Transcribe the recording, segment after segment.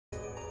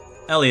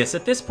Elias,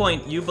 at this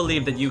point, you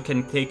believe that you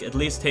can at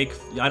least take...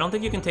 I don't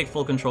think you can take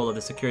full control of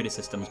the security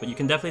systems, but you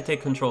can definitely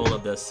take control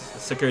of the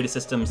security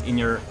systems in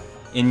your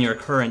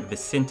current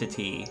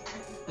vicinity.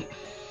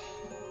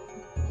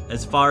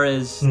 As far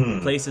as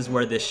places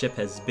where this ship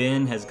has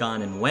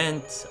gone and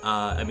went,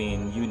 I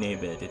mean, you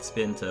name it. It's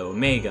been to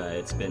Omega,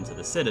 it's been to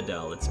the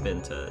Citadel, it's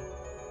been to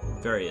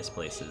various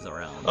places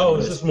around. Oh, it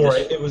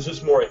was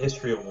just more a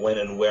history of when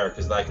and where,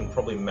 because I can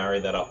probably marry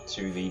that up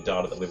to the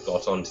data that we've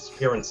got on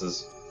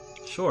disappearances.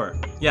 Sure.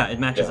 Yeah, it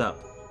matches up.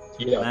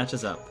 Yeah. It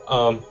matches up.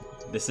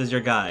 This is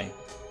your guy.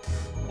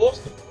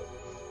 Awesome.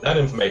 That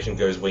information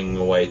goes winging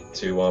away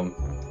to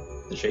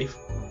the chief.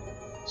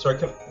 Sorry,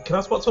 can I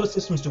ask what sort of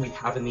systems do we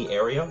have in the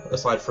area,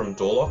 aside from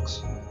door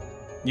locks?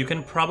 You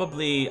can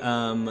probably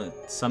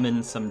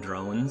summon some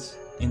drones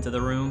into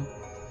the room,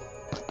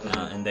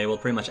 and they will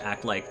pretty much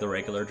act like the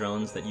regular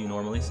drones that you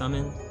normally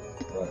summon.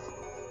 Right.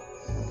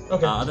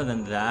 Okay. Other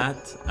than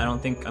that, I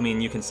don't think... I mean,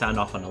 you can sound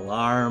off an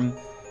alarm,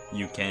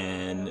 you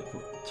can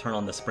turn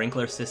on the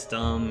sprinkler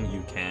system,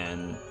 you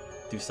can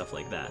do stuff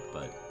like that,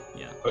 but...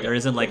 Yeah, okay. There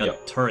isn't like a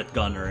turret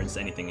gun or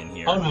anything in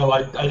here. Oh no,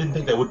 I didn't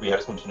think there would be. I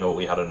just wanted to know what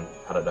we had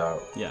our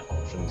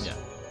options. Yeah.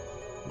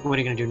 What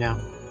are you gonna do now?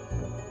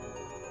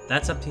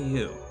 That's up to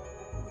you.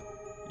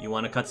 You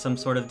want to cut some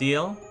sort of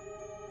deal?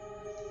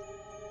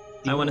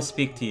 I want to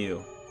speak to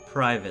you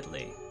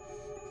privately.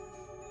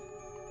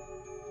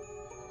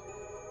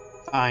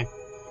 Fine,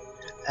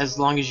 as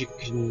long as you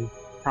can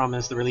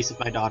promise the release of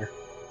my daughter.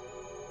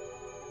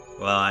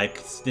 Well, I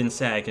didn't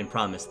say I can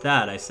promise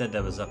that. I said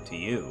that was up to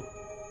you.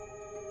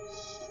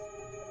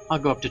 I'll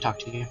go up to talk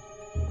to you.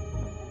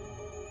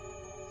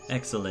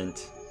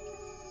 Excellent.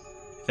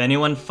 If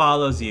anyone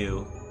follows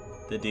you,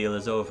 the deal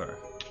is over.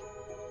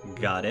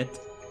 Got it?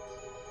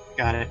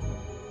 Got it.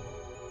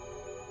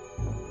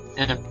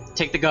 And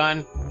take the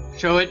gun,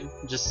 show it,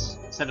 just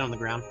set it on the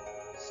ground.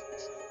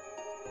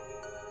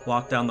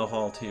 Walk down the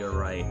hall to your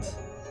right.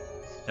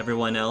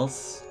 Everyone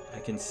else, I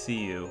can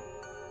see you.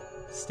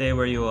 Stay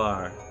where you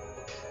are.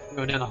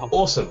 Go down the hall.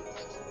 Awesome.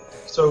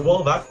 So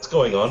while that's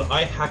going on,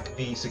 I hack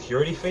the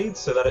security feed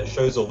so that it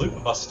shows a loop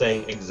of us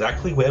staying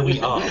exactly where we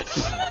are.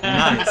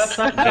 Nice.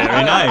 Very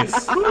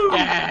nice.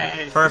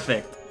 Yay.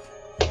 Perfect.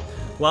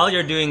 While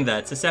you're doing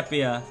that,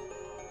 Sesepia,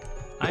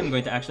 I'm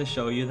going to actually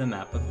show you the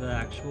map of the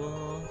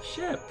actual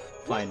ship,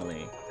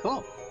 finally.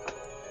 Cool.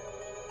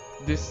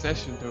 This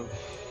session, though.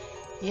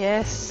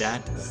 Yes.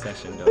 That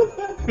session, though.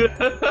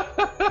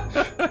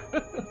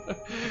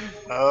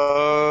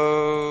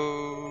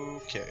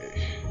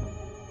 Okay.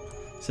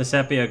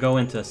 Sesepia, go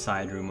into a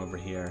side room over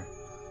here.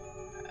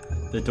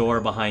 The door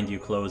behind you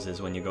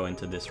closes when you go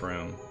into this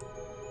room.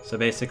 So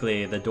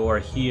basically, the door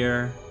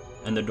here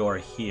and the door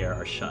here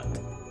are shut.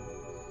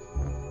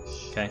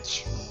 Okay?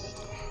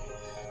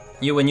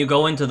 When you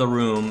go into the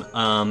room,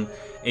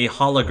 a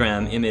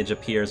hologram image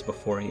appears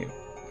before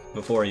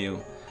you,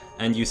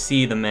 and you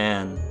see the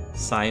man,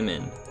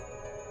 Simon,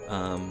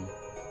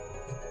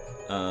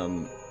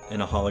 in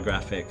a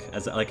holographic,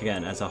 as a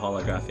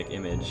holographic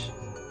image.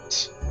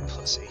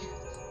 Pussy.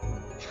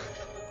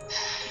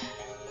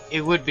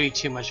 It would be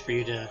too much for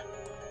you to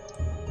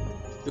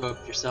go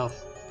up yourself.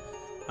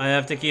 I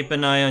have to keep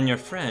an eye on your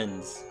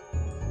friends,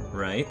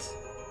 right?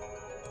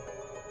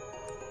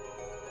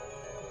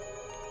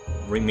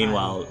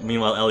 Meanwhile,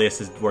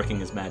 Elias is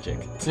working his magic.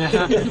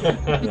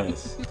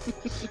 Nice.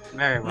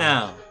 Very well.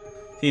 Now,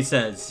 he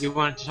says... You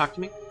wanted to talk to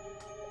me?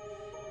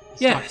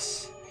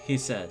 Yes, he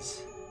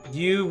says.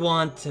 You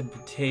want to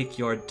take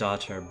your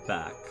daughter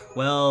back.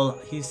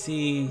 Well, you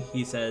see,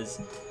 he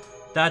says,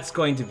 that's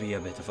going to be a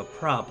bit of a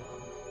problem.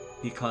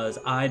 Because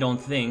I don't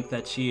think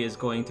that she is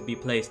going to be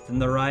placed in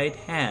the right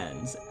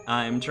hands.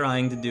 I'm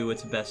trying to do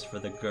what's best for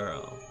the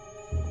girl.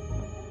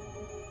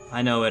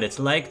 I know what it's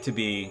like to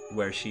be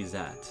where she's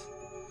at.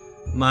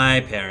 My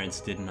parents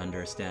didn't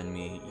understand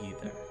me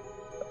either.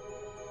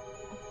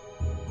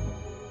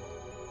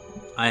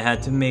 I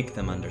had to make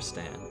them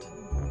understand.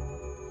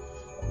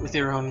 With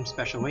your own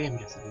special way, I'm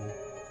guessing.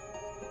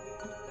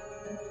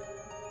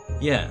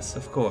 Yes,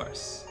 of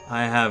course.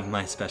 I have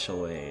my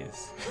special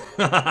ways.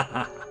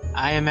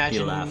 I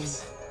imagine, he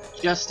laughs.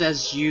 Just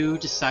as you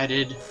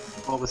decided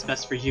what was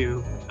best for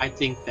you, I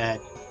think that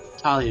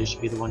Talia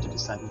should be the one to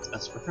decide what's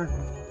best for her.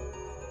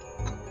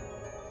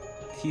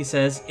 He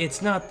says,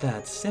 it's not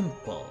that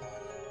simple.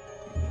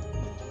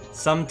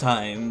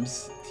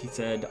 Sometimes, he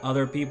said,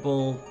 other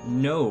people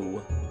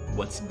know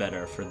what's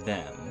better for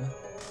them.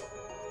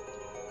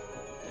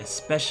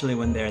 Especially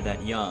when they're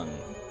that young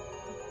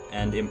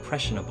and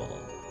impressionable.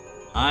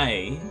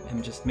 I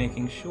am just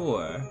making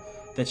sure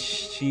that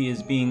she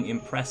is being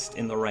impressed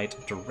in the right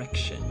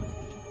direction.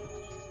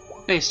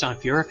 Based on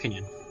your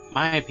opinion.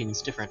 My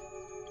opinion's different.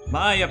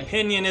 My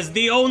opinion is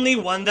the only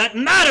one that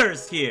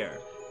matters here!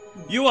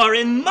 You are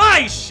in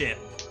my ship,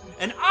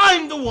 and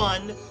I'm the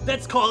one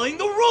that's calling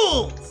the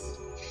rules!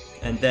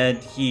 And then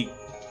he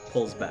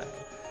pulls back.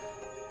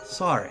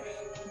 Sorry.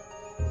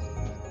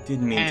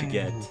 Didn't mean to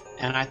get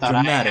and I thought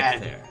dramatic I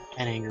had there.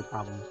 an anger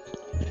problem.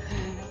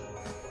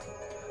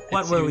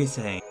 What were we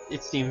saying?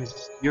 it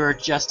seems you're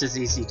just as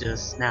easy to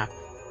snap.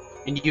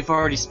 And you've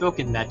already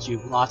spoken that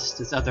you've lost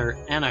this other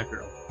Anna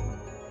girl.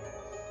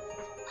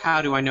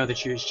 How do I know that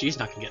she's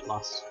not gonna get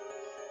lost?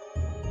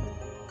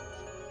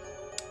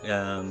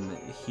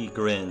 He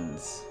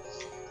grins.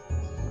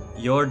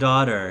 Your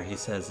daughter, he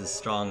says, is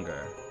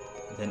stronger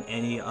than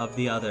any of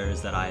the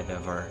others that I've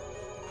ever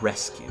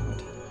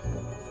rescued.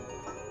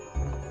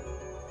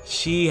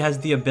 She has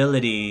the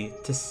ability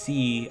to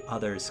see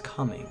others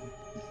coming.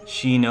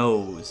 She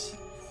knows,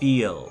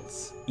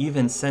 feels,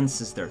 even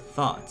senses their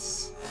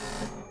thoughts.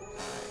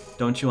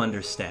 Don't you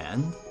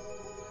understand?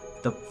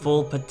 The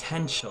full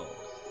potential.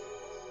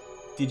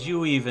 Did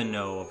you even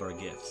know of her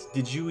gifts?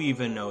 Did you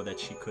even know that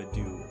she could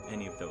do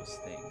any of those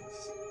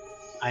things?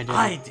 I did.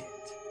 I did.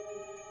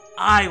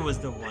 I was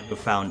the one who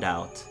found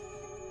out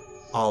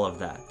all of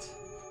that.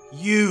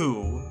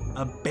 You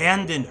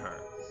abandoned her.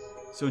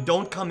 So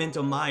don't come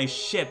into my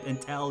ship and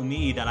tell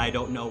me that I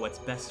don't know what's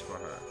best for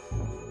her.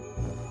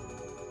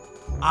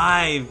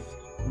 I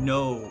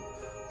know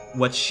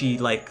what she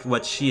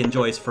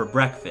enjoys for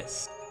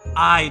breakfast.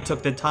 I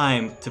took the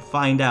time to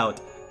find out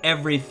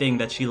everything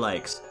that she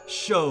likes.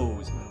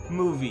 Shows,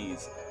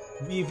 movies,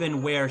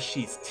 even where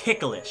she's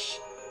ticklish.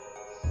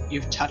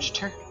 You've touched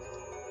her?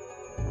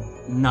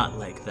 Not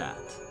like that.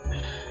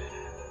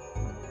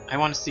 I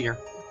want to see her.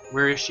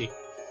 Where is she?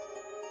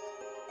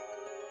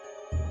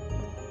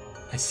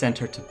 I sent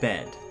her to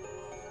bed.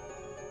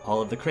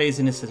 All of the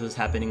craziness that was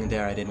happening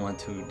there, I didn't want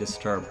to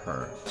disturb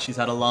her. She's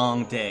had a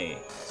long day.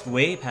 It's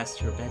way past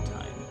her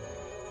bedtime.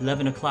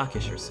 11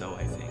 o'clock-ish or so,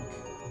 I think.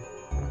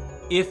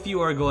 If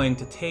you are going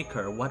to take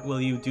her, what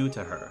will you do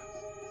to her?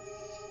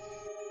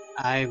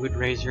 I would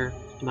raise her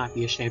to not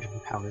be ashamed of her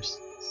powers.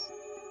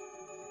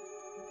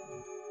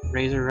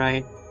 Raise her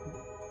right.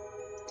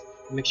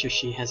 Make sure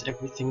she has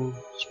everything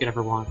she could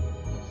ever want.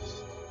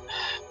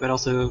 But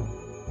also,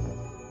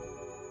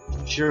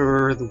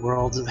 sure the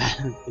world that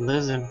it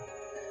lives in.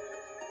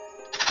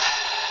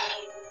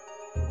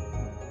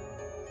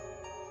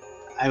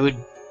 I would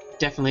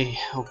definitely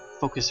help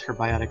focus her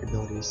biotic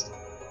abilities.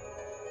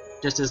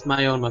 Just as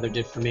my own mother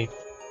did for me.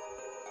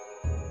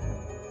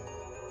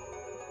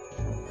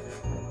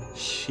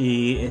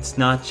 It's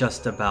not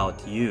just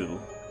about you,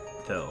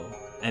 though.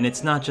 And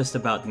it's not just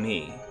about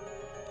me.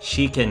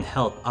 She can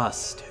help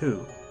us,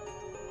 too.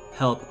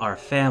 Help our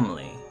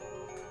family.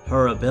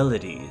 Her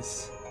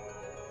abilities.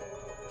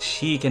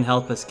 She can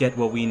help us get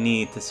what we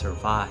need to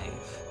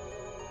survive.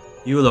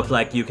 You look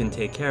like you can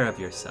take care of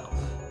yourself.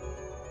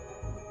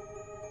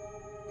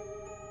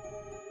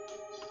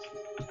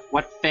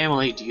 What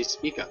family do you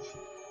speak of?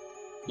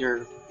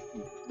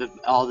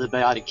 All the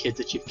biotic kids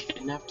that you've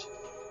kidnapped?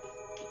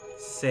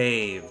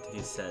 Saved,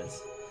 he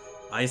says.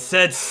 I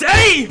said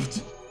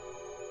saved!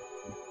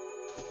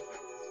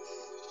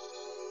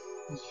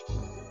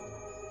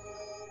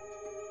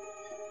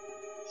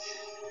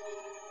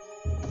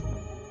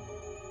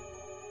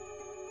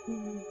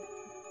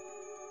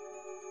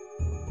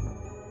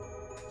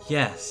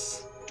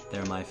 Yes,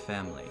 they're my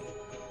family.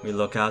 We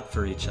look out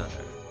for each other.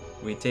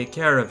 We take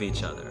care of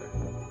each other.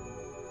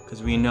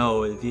 Because we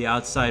know the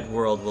outside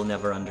world will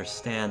never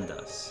understand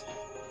us.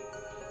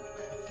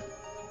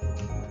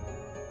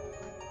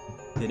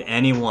 Did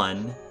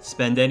anyone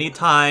spend any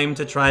time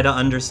to try to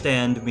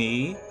understand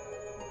me?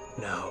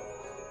 No.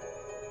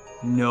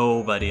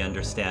 Nobody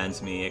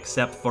understands me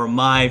except for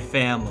my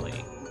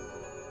family.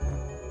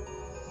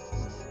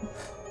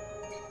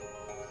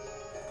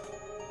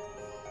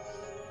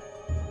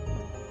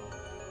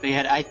 But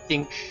yet I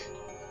think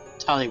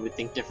Talia would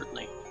think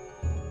differently.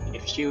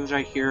 If she was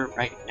right here,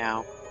 right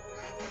now,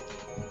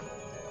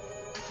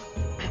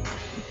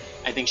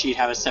 I think she'd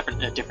have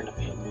a different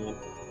opinion.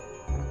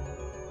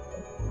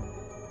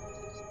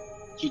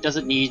 She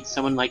doesn't need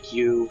someone like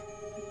you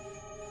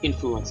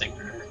influencing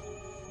her.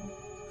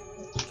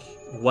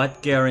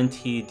 What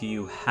guarantee do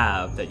you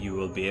have that you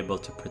will be able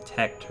to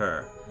protect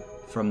her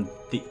from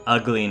the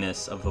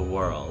ugliness of the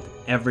world?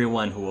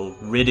 Everyone who will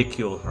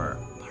ridicule her,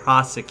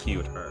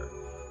 prosecute her,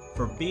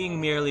 for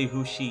being merely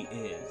who she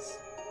is.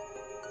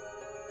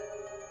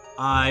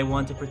 I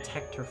want to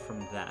protect her from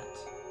that.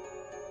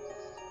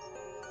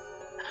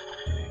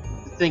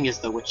 The thing is,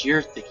 though, what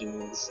you're thinking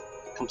is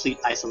complete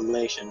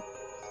isolation.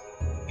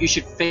 You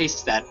should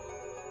face that,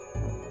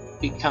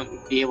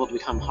 be able to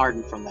become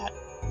hardened from that,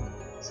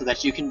 so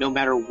that you can, no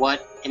matter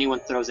what anyone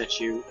throws at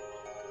you,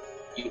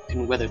 you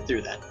can weather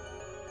through that.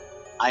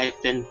 I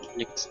have been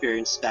and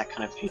experienced that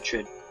kind of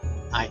hatred.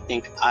 I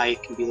think I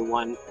can be the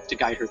one to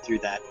guide her through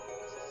that.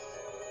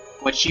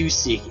 What you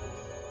see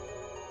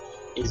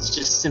is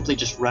just simply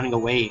just running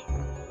away.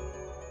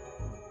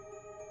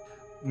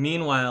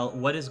 Meanwhile,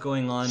 what is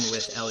going on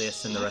with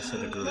Elias and the rest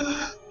of the group?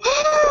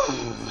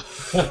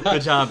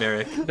 Good job,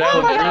 Eric. That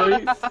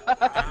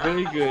was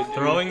really good.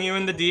 Throwing you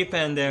in the deep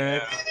end,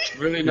 Eric.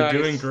 Really nice.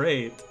 You're doing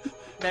great.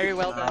 Very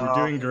well done. You're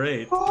doing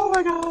great. Oh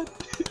my god!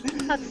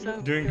 That's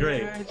so Doing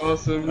great.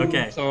 Awesome.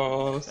 Okay.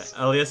 Sauce.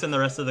 Elias and the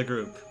rest of the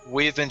group.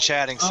 We've been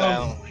chatting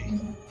silently.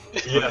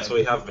 Yes,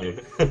 we have been.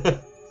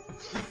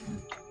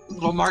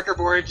 Little marker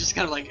board, just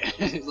kind of like,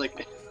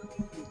 like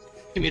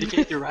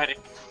Communicate through writing.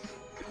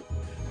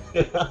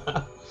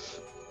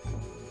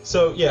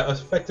 So yeah,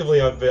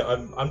 effectively,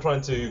 I'm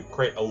trying to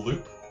create a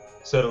loop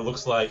so that it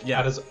looks like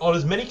on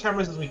as many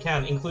cameras as we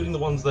can, including the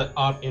ones that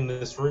aren't in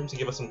this room, to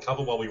give us some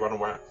cover while we run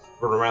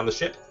around the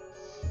ship.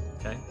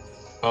 Okay.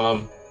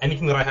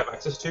 Anything that I have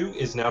access to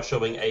is now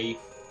showing a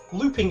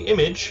looping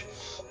image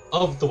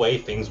of the way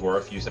things were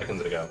a few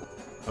seconds ago.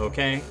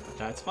 Okay,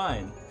 that's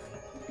fine.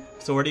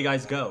 So where do you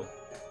guys go?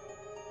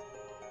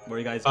 Where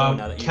do you guys go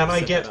now that you've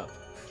set that up?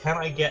 Can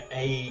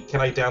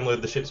I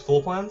download the ship's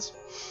floor plans?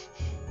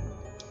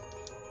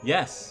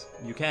 Yes,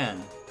 you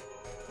can.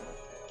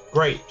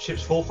 Great,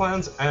 ship's floor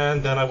plans,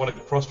 and then I want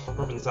to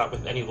cross-reference that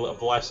with any of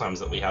the lifetimes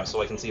that we have,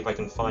 so I can see if I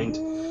can find...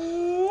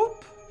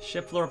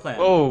 Ship floor plan.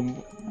 Oh,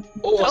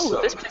 Awesome!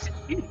 Oh, this place is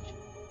huge.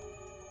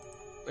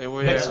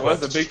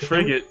 what's a big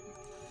frigate?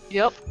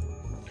 Yep.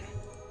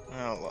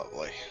 Oh,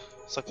 lovely.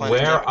 It's like playing a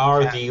Where Dragon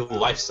are Cat. the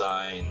life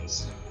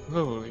signs?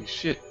 Holy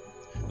shit.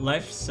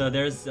 So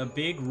there's a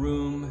big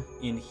room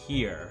in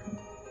here.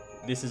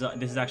 This is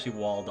actually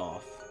walled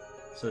off.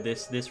 So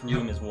this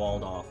room is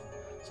walled off.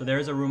 So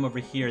there's a room over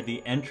here.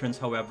 The entrance,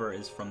 however,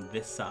 is from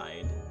this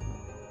side.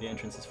 The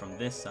entrance is from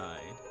this side.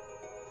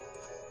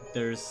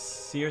 There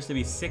appears to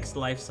be 6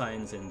 life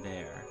signs in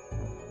there.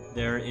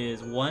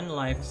 There's one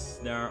life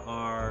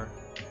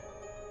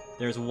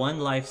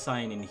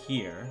sign in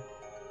here.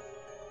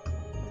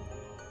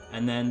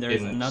 And then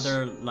there's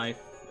another life,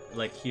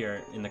 like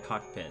here in the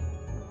cockpit.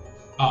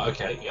 Oh,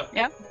 okay, yep.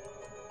 Yep.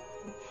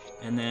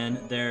 And then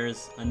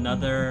there's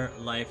another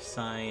life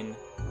sign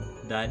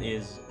that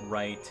is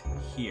right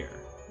here.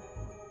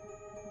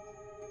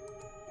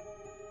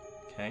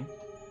 Okay.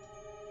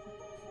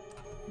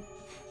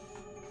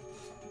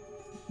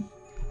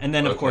 And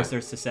then, of course,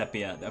 there's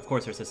Sesepia. Of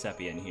course, there's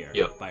Sesepia in here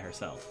by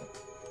herself.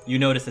 You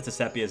notice that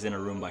Sesepia is in a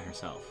room by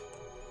herself.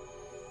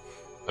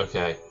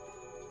 Okay.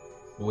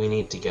 We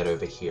need to get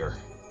over here.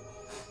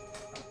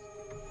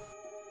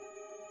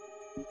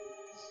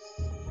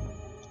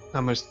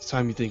 How much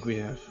time you think we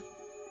have?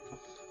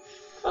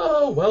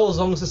 Oh, well, as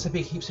long as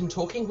Mississippi keeps him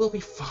talking, we'll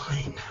be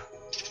fine.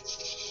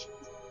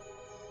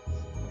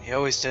 He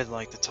always did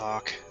like to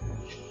talk.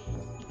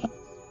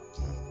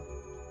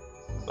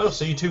 Oh,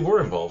 so you two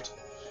were involved.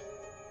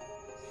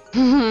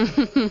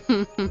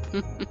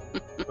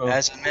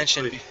 As I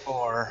mentioned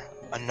before,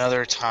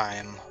 another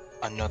time,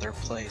 another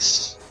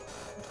place.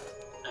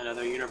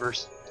 Another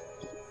universe.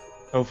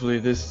 Hopefully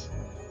this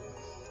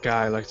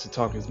guy likes to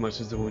talk as much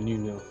as the one you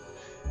know.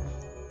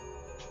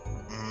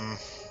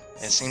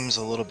 It seems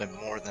a little bit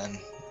more than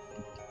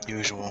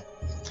usual.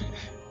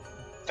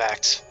 In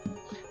fact,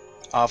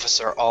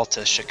 Officer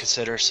Alta should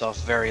consider herself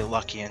very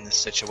lucky in this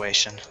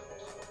situation.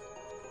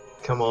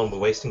 Come on, we're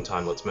wasting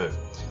time, let's move.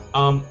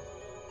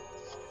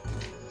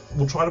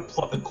 We'll try to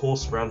plot a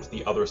course around to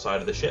the other side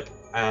of the ship,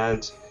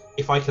 and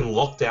if I can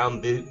lock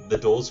down the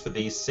doors for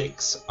these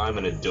 6, I'm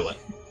gonna do it.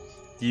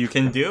 You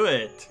can do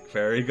it.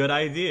 Very good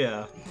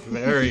idea.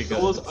 Very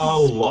good. Doors are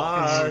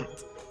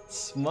locked.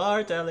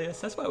 Smart,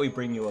 Elias. That's why we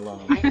bring you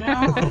along. I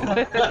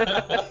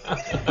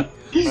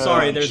know.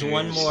 Sorry, there's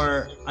one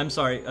more. I'm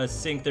sorry,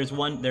 Sync. There's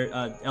one there.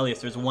 Elias,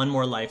 there's one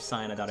more life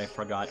sign that I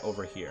forgot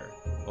over here.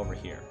 Over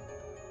here.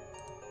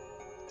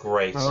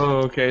 Great.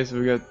 Oh, okay, so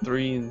we got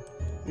 3 and...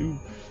 Ooh,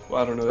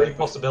 well, I don't know 3 that.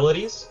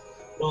 possibilities.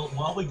 Well,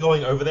 while we're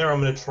going over there, I'm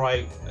gonna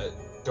try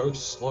go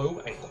slow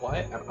and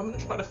quiet, and I'm gonna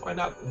try to find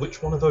out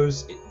which one of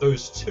those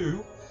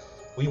 2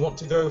 we want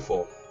to go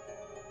for.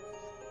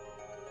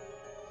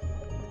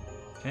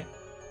 Okay.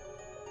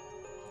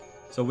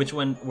 So which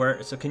one?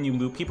 Where? So can you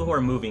move? People who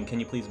are moving, can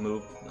you please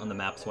move on the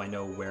map so I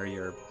know where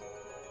you're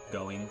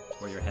going,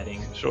 where you're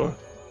heading? Sure.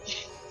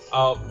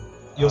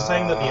 You're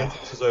saying that the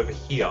entrance is over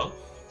here,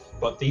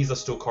 but these are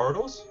still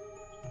corridors?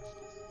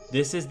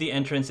 This is the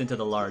entrance into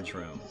the large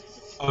room.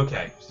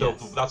 Okay, so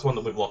Yes. that's one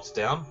that we've locked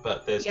down,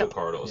 but there's still Yep.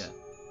 corridors.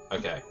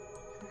 Okay.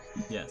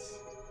 Yes.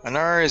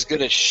 Anar is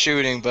good at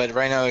shooting, but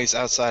right now he's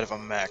outside of a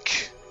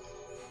mech.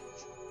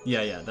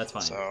 Yeah, that's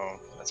fine. So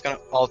that's gonna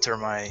alter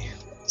my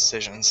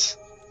decisions.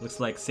 Looks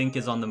like Sync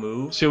is on the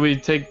move. Should we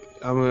take...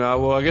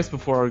 well, I guess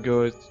before I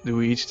go, do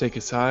we each take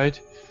a side?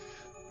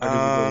 Or do we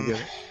go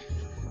together?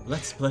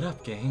 Let's split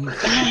up, gang.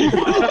 That's a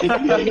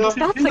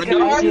good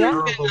Anar idea.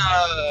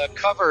 can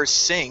cover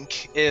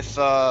Sync if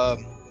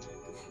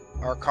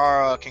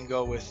Arkara can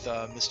go with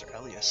Mr.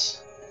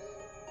 Elias.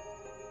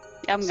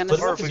 Yeah, I'm gonna.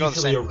 Split up if we is go on the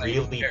usually a same plane,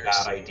 really who cares?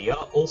 bad idea.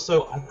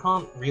 Also, I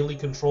can't really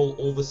control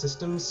all the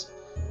systems,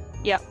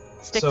 Yep.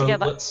 Stick so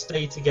together. let's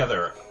stay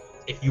together.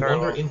 If you Very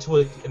wander well. into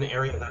an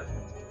area that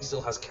he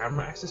still has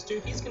camera access to,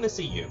 he's gonna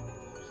see you.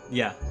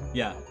 Yeah.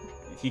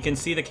 He can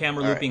see the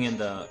camera All right. looping in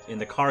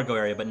the cargo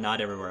area, but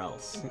not everywhere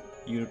else.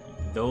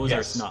 Those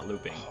Yes. are not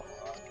looping.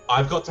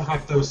 I've got to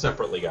have those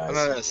separately, guys. I'm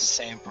gonna have the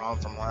same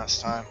problem from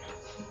last time.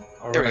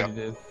 There we go. Alrighty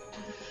then.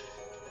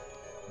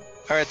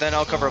 Alright, then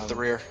I'll cover up the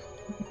rear.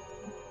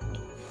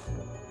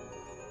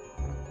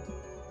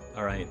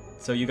 All right.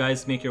 So you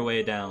guys make your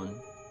way down,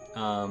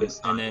 This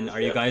time, and then are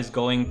you yeah. guys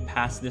going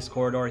past this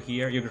corridor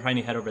here? You're trying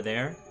to head over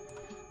there.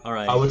 All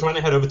right. We're trying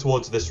to head over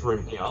towards this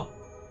room here.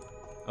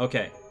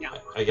 Okay.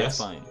 I guess.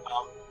 That's fine.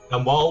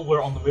 And while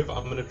we're on the move,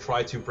 I'm going to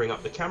try to bring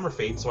up the camera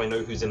feed so I know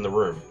who's in the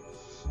room.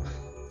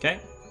 Okay.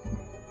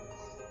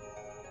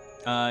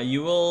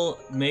 You will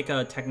make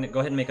a go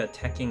ahead and make a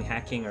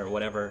hacking or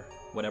whatever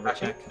Hacking?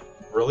 check.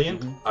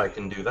 Brilliant. Mhm. I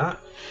can do that.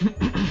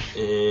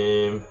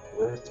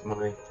 Where's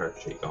my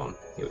character sheet gone?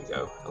 Here we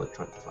go.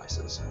 Electronic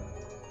devices.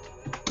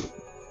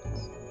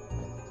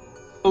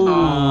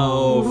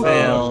 Oh,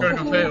 fail.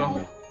 Critical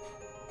fail.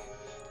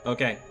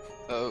 Okay.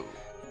 Oh.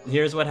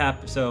 Here's what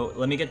happened. So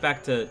let me get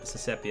back to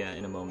Sesepia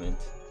in a moment.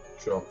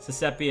 Sure.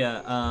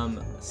 Sesepia,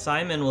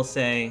 Simon will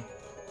say,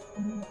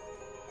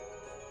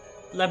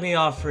 let me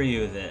offer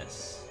you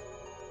this.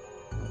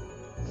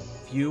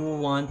 If you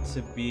want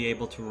to be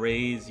able to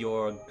raise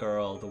your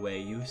girl the way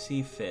you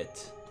see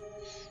fit,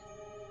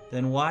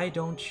 then why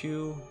don't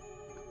you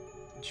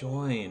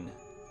join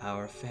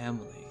our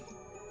family?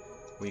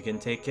 We can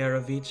take care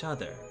of each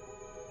other,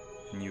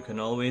 and you can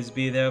always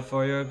be there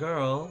for your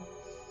girl.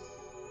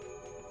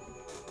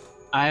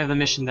 I have a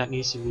mission that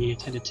needs to be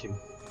attended to.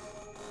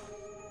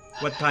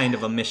 What kind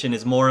of a mission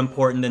is more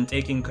important than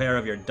taking care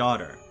of your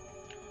daughter?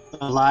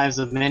 The lives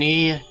of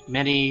many,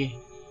 many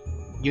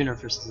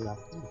universes out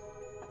there.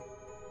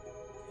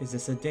 Is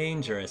this a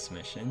dangerous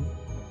mission?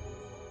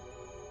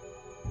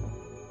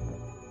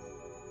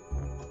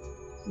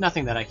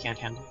 Nothing that I can't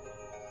handle.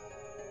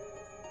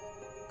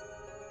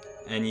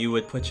 And you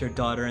would put your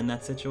daughter in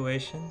that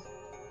situation?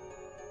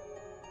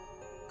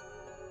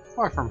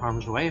 Far from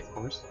harm's way, of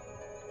course.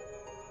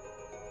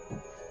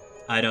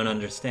 I don't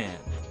understand.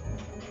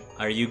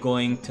 Are you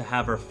going to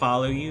have her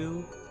follow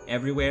you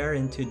everywhere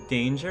into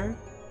danger?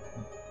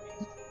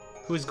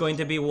 Who's going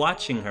to be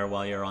watching her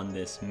while you're on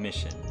this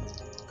mission?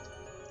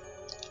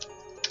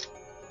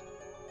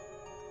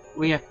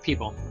 We have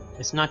people.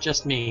 It's not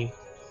just me.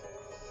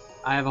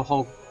 I have a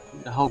whole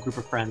group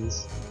of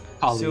friends,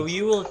 colleagues. So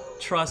you will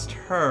trust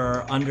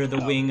her under the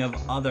wing of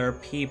other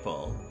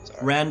people. Sorry.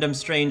 Random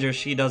strangers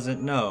she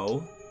doesn't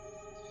know.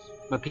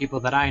 But people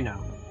that I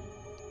know.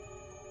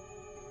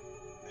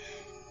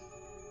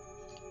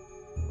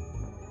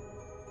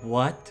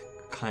 What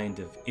kind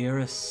of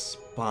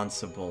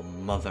irresponsible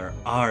mother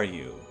are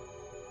you?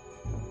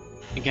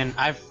 Again,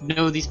 I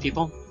know these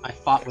people. I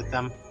fought with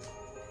them.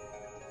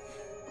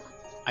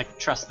 I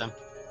trust them.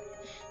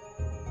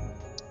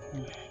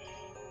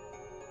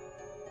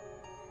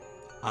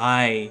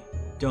 I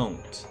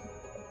don't.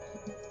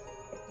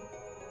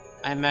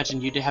 I imagine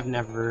you have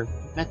never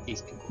met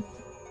these people.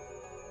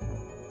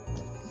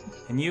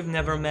 And you've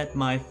never met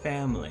my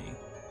family.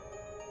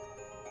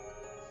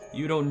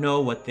 You don't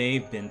know what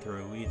they've been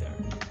through either.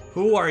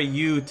 Who are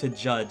you to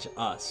judge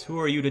us? Who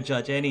are you to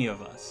judge any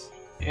of us?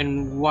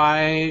 And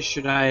why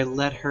should I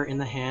let her in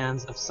the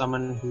hands of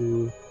someone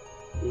who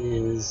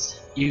is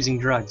using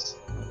drugs?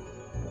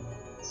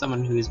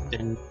 Someone who's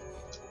been...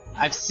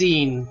 I've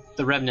seen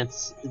the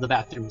remnants of the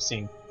bathroom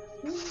scene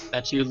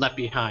that you left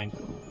behind.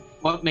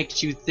 What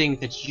makes you think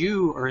that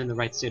you are in the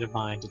right state of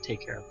mind to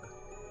take care of her?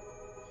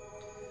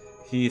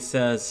 He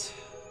says,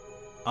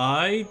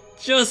 I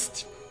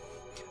just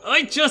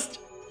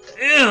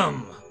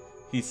am,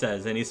 he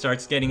says, and he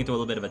starts getting into a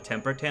little bit of a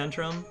temper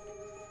tantrum.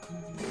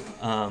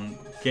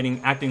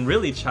 Acting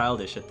really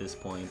childish at this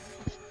point.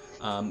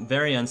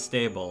 Very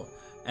unstable.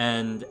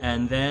 And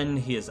then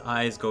his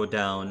eyes go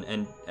down,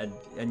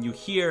 and you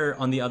hear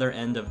on the other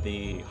end of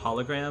the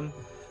hologram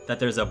that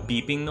there's a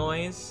beeping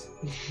noise.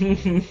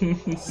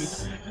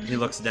 He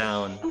looks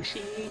down,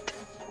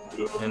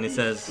 and he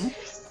says,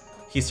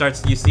 you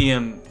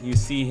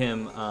see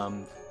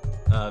him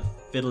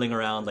fiddling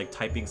around, like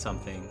typing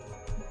something,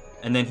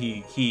 and then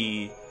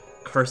he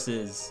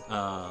curses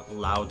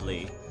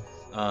loudly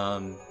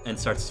and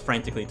starts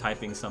frantically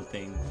typing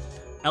something.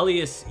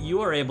 Elias,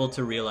 you are able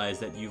to realize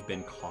that you've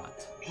been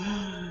caught.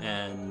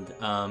 And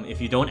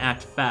if you don't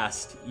act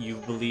fast, you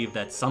believe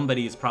that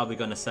somebody is probably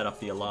going to set off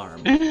the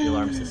alarm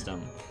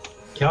system.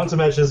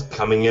 Countermeasures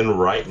coming in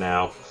right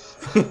now.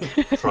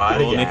 Try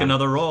it again. Make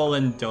another roll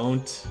and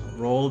don't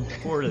roll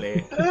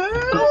poorly.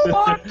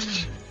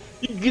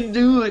 You can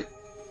do it.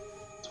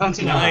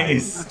 29.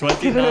 Nice,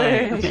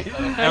 29.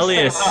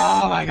 Elias,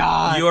 Oh my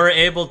god! you are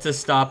able to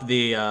stop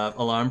the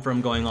alarm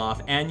from going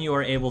off, and you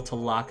are able to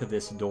lock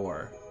this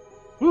door.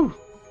 Woo.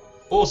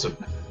 Awesome.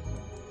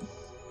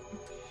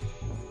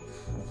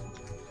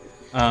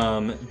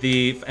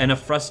 In a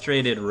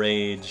frustrated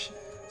rage,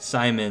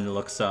 Simon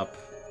looks up,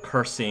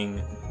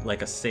 cursing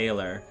like a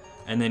sailor,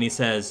 and then he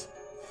says,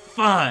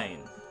 "Fine,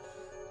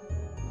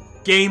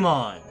 game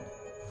on,"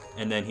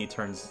 and then he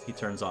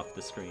turns off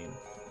the screen.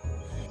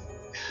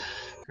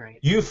 Great.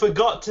 You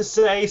forgot to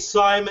say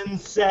Simon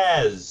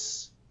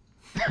Says.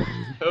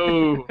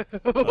 Oh.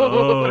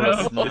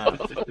 Oh,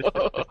 snap.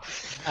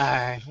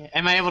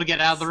 Am I able to get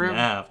out of the room?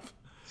 Snap.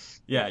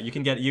 Yeah, you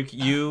can get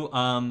you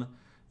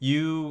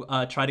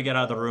try to get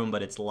out of the room,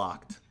 but it's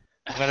locked.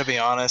 I'm gonna be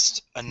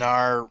honest,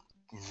 Anar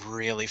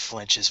really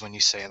flinches when you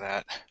say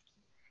that.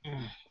 I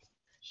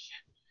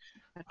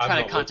I'm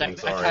try not looking,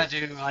 to I try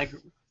to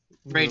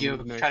radio,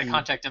 No, try to no.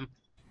 contact him.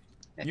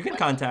 You can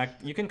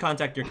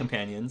contact your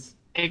companions.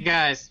 Hey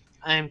guys,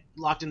 I'm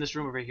locked in this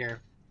room over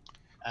here.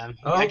 I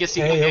Okay, guess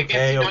he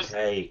knows,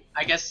 okay.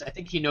 I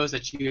think he knows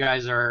that you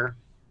guys are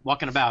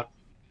walking about.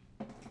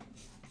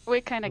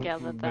 We kind of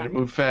gathered Better that.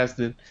 move fast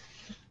then.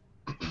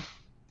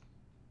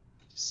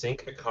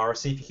 Sink a car,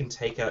 see if you can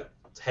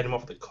head him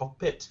off the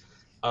cockpit.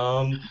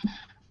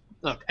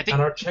 Look, I think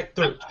And I'll check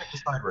the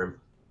side room.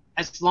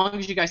 as long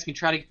as you guys can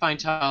try to find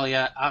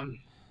Talia,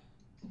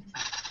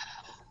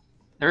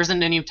 there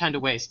isn't any time to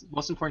waste. The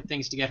most important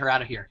thing is to get her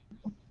out of here.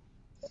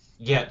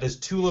 Yeah, there's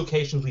 2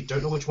 locations. We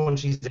don't know which one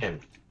she's in.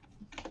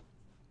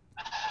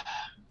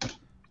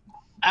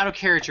 Out of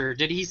character,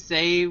 did he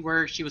say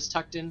where she was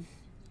tucked in?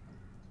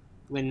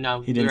 When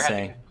He didn't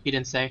say. He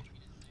didn't say.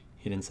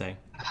 He didn't say.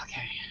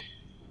 Okay.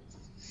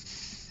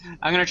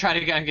 I'm gonna try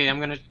to. Okay, I'm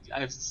gonna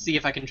see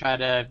if I can try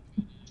to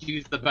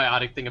use the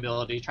biotic thing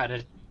ability. Try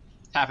to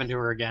tap into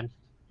her again.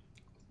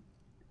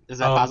 Is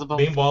that possible?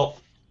 Meanwhile,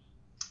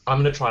 I'm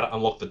gonna try to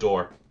unlock the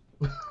door.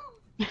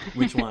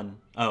 Which one?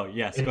 Oh,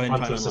 yes. Go ahead and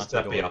try to unlock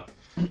the door.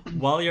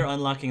 While you're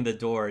unlocking the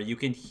door, you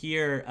can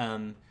hear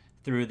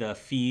through the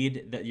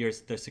feed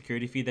the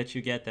security feed that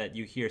you get, that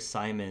you hear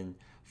Simon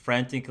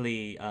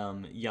frantically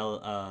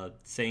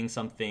saying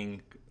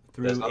something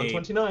through There's another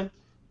 29.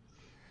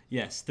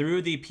 Yes,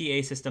 through the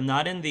PA system,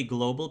 not in the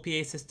global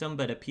PA system,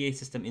 but a PA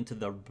system into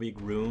the big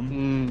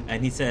room.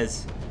 And he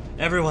says,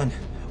 "Everyone,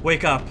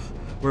 wake up!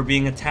 We're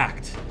being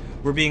attacked.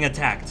 We're being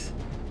attacked."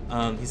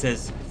 He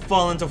says,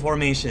 "Fall into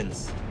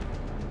formations."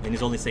 And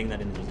he's only saying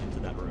that into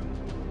that room.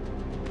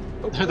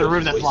 The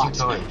room that's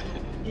locked.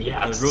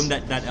 Yes. The room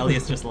that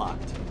Elias just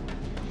locked.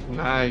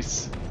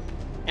 Nice.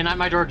 And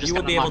my door just You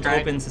will got be able unlocked, to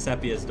right? open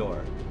Sesepia's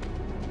door.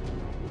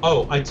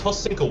 Oh, I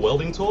tossed Sink a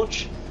welding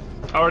torch.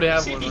 I already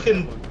have See if one. you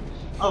can.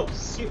 Oh,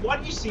 why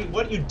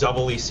don't you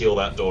doubly seal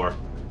that door?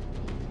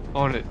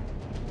 On it.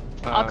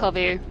 I'll cover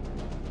you.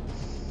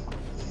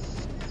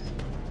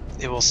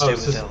 It will stay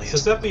with Elias.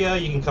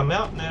 Sesepia, you can come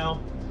out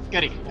now.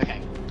 Goody. Okay.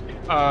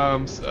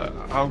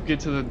 So I'll get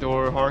to the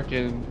door, Hark,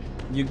 and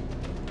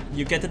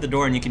You get to the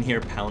door and you can hear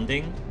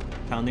pounding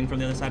from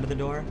the other side of the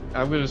door.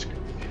 I'm gonna.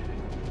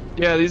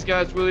 Yeah, these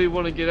guys really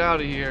want to get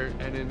out of here,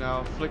 and then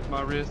I'll flick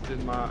my wrist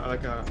and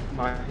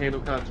my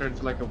handle kind of turns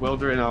to like a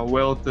welder, and I'll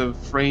weld the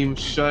frame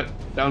shut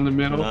down the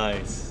middle.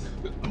 Nice.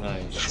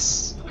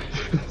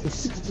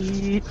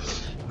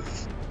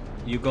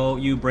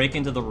 You break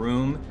into the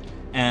room,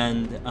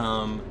 and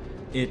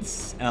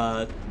it's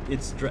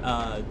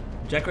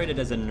decorated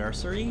as a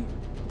nursery.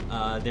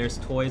 There's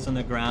toys on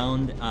the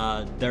ground.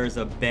 There's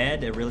a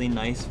bed, a really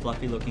nice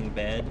fluffy looking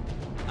bed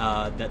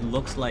that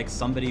looks like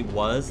somebody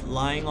was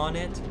lying on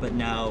it, but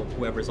now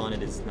whoever's on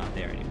it is not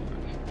there anymore.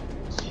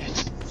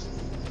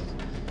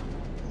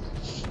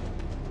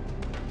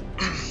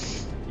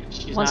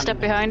 She's One not step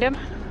in there. behind him.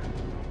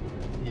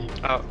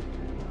 Yeah.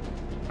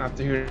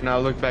 After here, and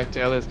I'll look back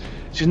to Ellis.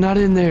 She's not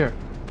in there.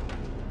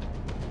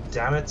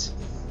 Damn it.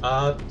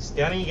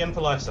 Scanning again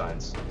for life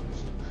signs.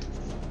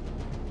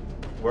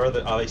 Are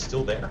they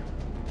still there?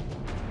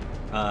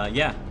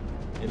 Yeah.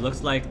 It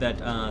looks like that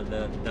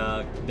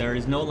there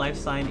is no life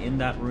sign in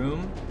that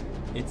room.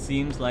 It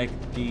seems like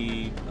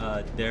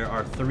there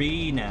are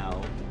 3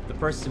 now.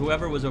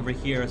 Whoever was over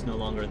here is no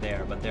longer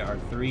there, but there are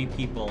 3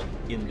 people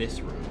in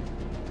this room.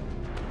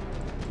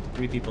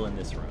 3 people in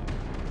this room.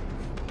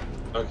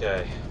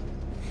 Okay.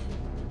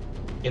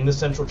 In the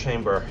central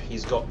chamber,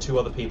 he's got 2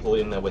 other people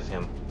in there with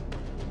him.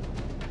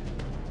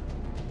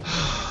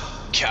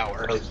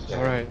 Coward. Okay.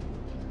 All right.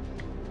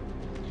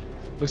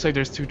 Looks like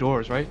there's 2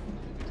 doors, right?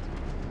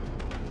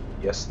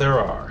 Yes, there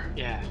are.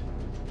 Yeah.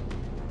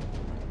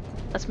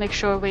 Let's make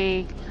sure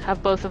we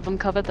have both of them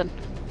covered then.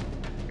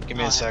 Give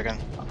me a second.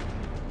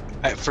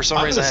 For some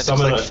I'm reason, I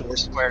gonna had to click summon 4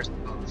 squares.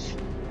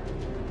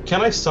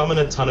 Can I summon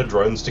a ton of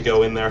drones to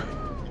go in there?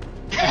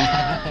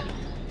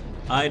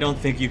 I don't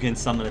think you can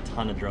summon a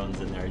ton of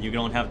drones in there. You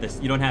don't have this.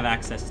 You don't have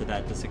access to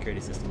the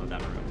security system of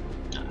that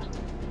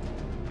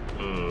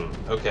room.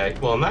 Okay.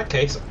 Well, in that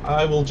case,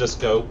 I will just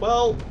go.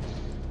 Well,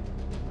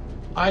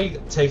 I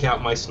take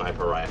out my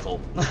sniper rifle.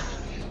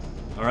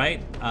 All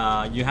right.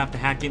 You have to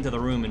hack into the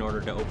room in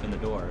order to open the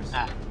doors.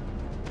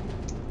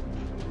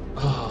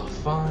 Oh,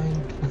 fine.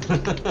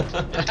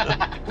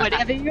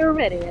 Whenever you're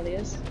ready,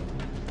 Elias.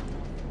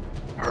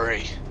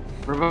 Hurry.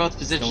 We're both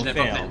positioned Don't at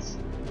both fail. ends.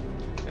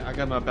 I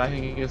got my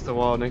backing against the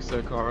wall next to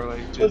the car,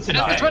 like just.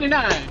 Another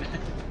 29!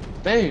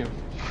 Damn.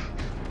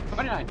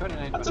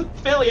 29. That's a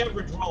fairly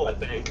average roll, I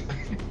think.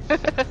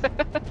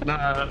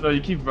 No,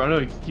 you keep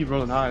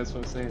rolling high. That's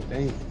what I'm saying.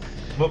 Dang.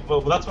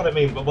 Well, that's what I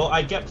mean. But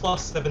I get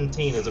plus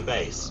 17 as a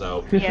base,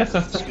 so. Yes.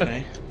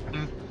 Okay.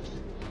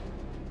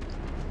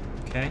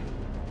 Okay.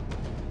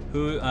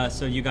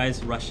 So you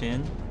guys rush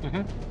in.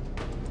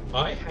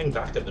 I hang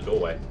back at the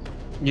doorway.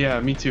 Yeah,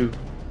 me too.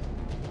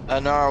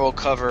 Nara will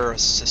cover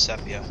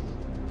Sesepia.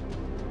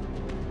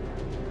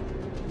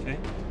 Okay.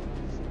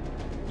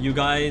 You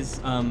guys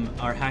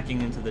are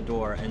hacking into the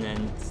door, and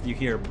then you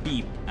hear a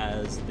beep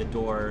as the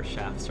door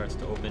shaft starts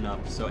to open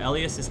up. So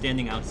Elias is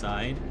standing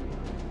outside.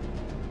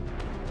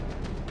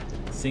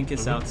 Sink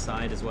is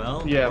outside as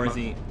well? Yeah, Or is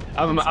he...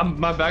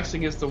 My back's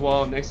against the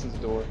wall next to the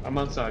door. I'm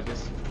outside.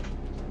 Yes.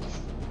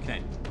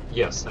 Okay.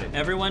 Yes.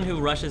 Everyone who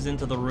rushes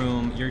into the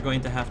room, you're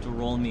going to have to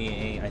roll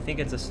me I think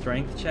it's a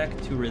strength check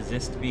to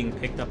resist being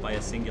picked up by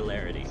a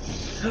singularity.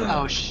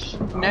 Oh,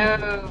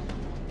 no.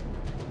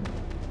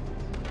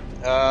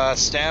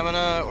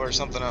 Stamina or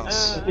something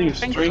else? I think it's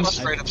strength.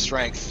 Straight up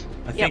strength.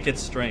 I think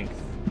it's strength.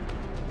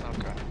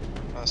 Okay.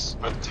 That's...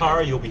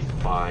 Tara, you'll be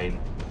fine.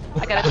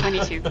 I got a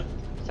 22,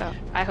 so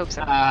I hope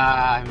so.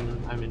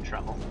 I'm in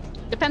trouble.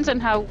 Depends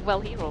on how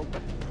well he rolled,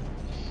 but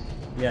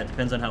Yeah, it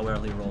depends on how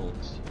well he rolled.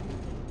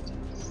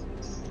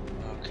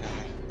 Okay.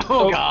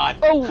 Oh god.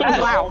 oh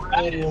wow!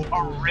 That is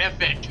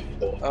horrific.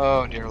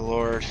 Oh dear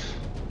lord.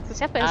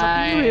 Giuseppe is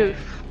a hero.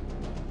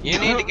 You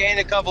need to gain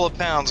a couple of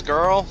pounds,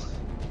 girl.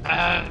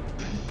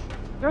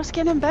 Your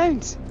skin and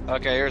bones.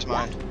 Okay, here's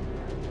mine.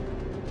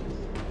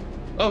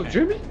 Oh,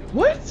 Jimmy?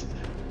 What?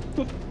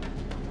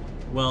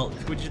 Well,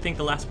 who did you think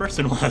the last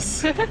person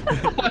was? I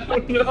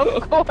don't know.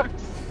 Of course.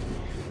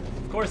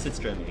 Of course it's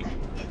Drimmy.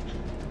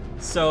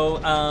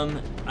 So,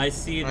 I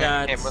see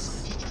that... Hey,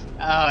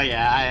 Oh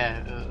yeah,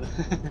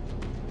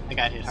 I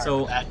got hit hard.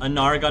 So, with that.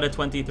 Anar got a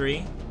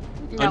 23?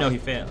 No. Oh no, he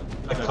failed.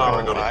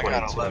 Tara got I a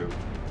got 22.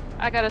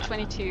 I got a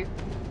 22.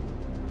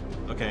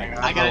 Okay.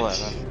 I got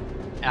 11.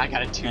 I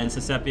got a 2. And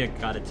Sisepia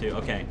got it too.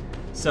 Okay.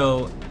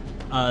 So,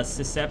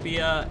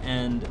 Sisepia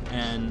and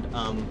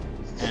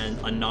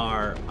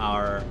Anar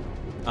are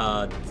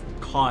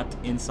caught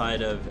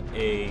inside of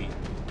a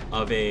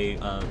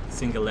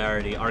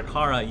singularity.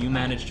 Arkara, you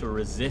managed to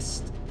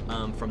resist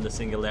from the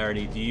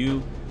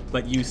singularity.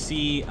 But you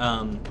see,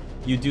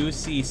 you do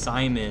see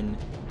Simon,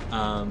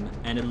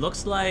 and it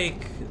looks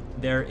like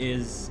there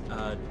is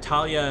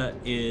Talia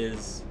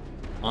is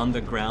on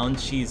the ground.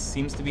 She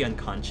seems to be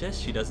unconscious.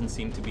 She doesn't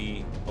seem to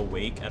be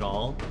awake at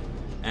all.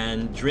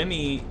 And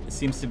Drimmy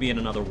seems to be in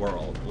another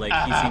world. Like,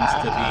 he seems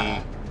to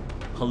be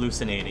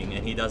hallucinating,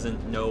 and he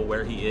doesn't know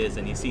where he is,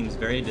 and he seems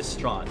very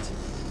distraught.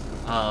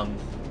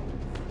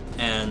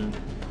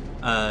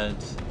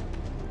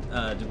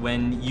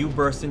 When you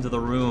burst into the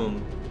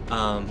room,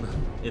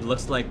 it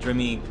looks like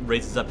Drimmy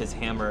raises up his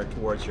hammer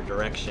towards your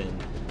direction,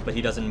 but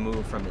he doesn't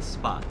move from his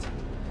spot.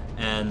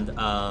 And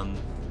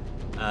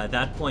at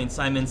that point,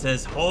 Simon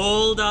says,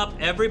 "Hold up,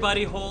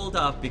 everybody hold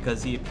up,"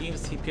 because he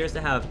appears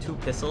to have 2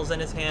 pistols in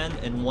his hand,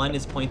 and one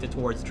is pointed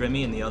towards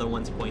Drimmy, and the other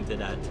one's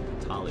pointed at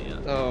Talia.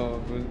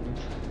 Oh.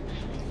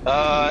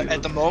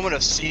 At the moment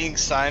of seeing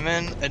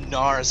Simon,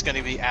 Anar is going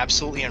to be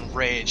absolutely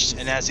enraged,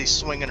 and as he's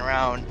swinging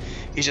around,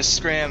 he's just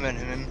screaming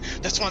at him,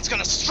 "This one's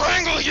going to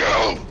strangle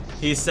you!"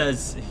 He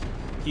says,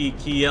 he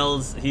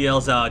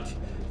yells out,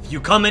 "If you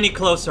come any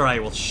closer, I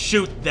will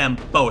shoot them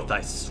both, I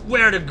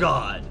swear to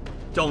God.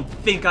 Don't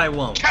think I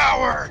won't."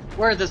 Coward!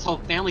 Where did this whole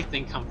family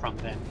thing come from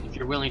then, if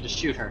you're willing to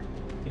shoot her?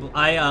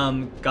 I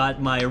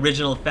got my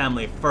original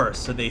family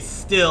first, so they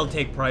still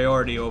take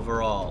priority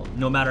overall.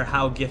 No matter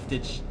how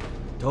gifted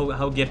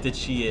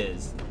she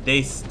is,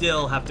 they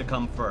still have to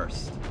come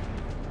first.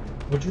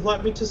 Would you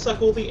like me to suck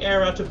all the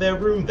air out of their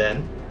room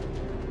then?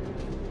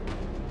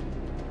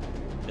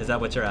 Is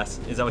that what you're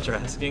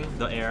asking?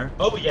 The air?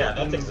 Oh yeah,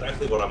 that's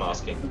exactly what I'm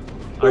asking.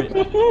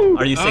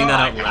 Are you saying that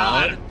out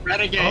loud?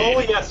 Renegade! Oh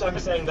yes, I'm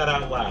saying that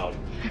out loud.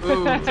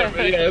 Ooh, That's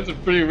a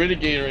pretty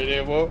renegade right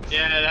there, boy.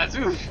 yeah, that's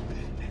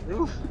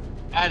oof.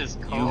 That is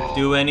cold.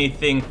 You do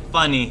anything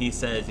funny, he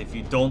says. If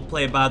you don't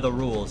play by the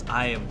rules,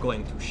 I am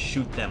going to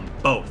shoot them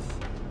both.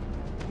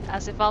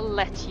 As if I'll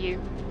let you.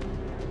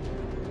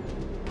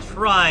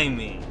 Try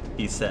me,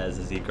 he says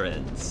as he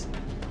grins.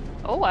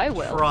 Oh, I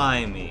will.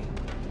 Try me.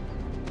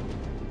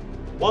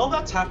 While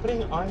that's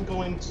happening, I'm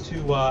going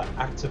to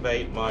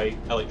activate my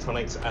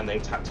electronics and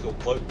then tactical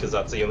cloak, because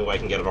that's the only way I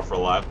can get it off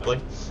reliably.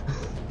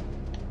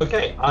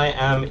 Okay, I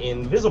am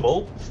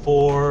invisible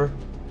for...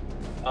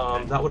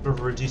 that would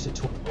have reduced it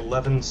to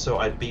 11, so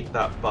I beat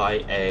that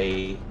by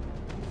a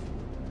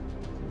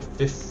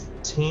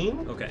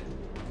 15. Okay,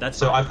 that's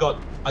So fine. I've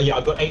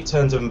got 8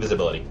 turns of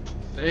invisibility.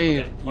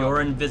 Okay,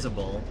 you're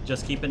invisible.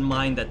 Just keep in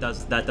mind that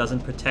doesn't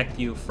protect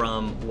you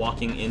from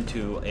walking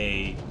into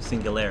a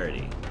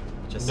singularity.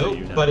 Just so Nope,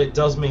 you know. but it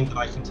does mean that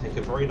I can take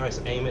a very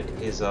nice aim at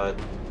his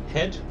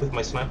head with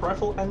my sniper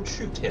rifle and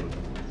shoot him.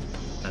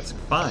 That's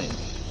fine.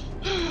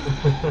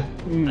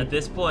 At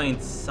this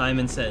point,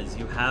 Simon says,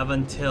 "You have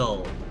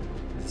until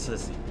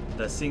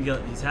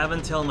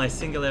my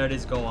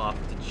singularities go off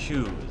to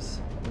choose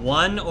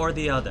one or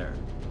the other,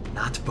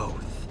 not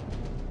both.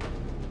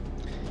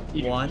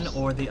 One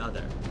or the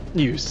other."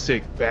 You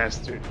sick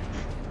bastard.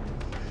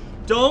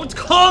 Don't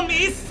call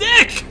me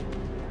sick!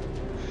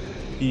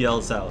 He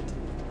yells out.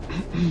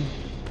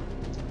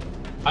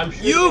 I'm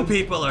shooting You him.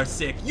 people are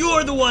sick.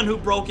 You're the one who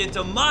broke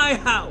into my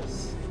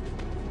house.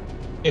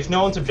 If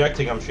no one's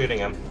objecting, I'm shooting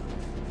him.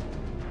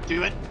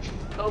 Do it.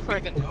 Go for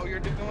it. Even though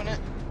you're doing it?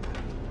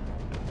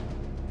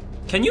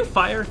 Can you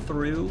fire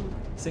through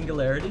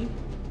singularity?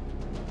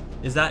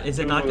 Is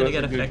it not going to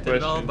get that's a good affected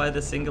at all question. by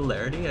the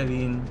singularity? I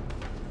mean,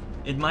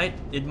 it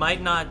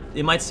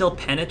might still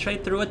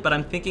penetrate through it, but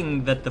I'm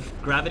thinking that the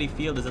gravity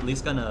field is at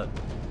least going to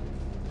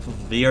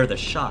veer the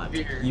shot.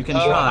 Veer. You can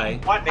try.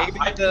 Maybe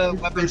the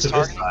weapons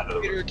targeting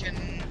computer can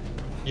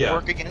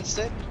work against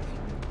it?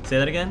 Say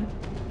that again?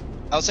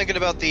 I was thinking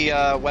about the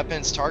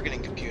weapons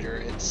targeting computer.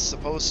 It's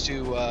supposed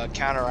to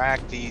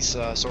counteract these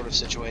sort of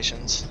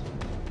situations.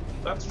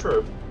 That's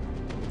true.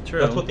 True.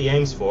 That's what the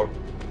aim's for.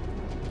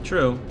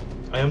 True.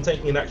 I am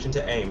taking an action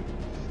to aim.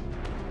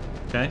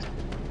 Okay.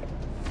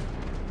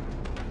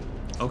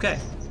 Okay.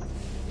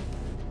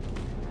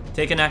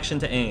 Take an action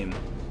to aim.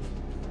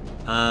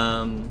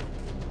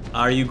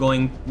 Are you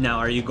going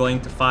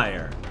to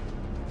fire?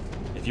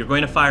 If you're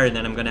going to fire,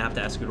 then I'm going to have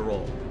to ask you to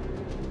roll.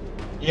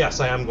 Yes,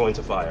 I am going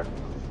to fire.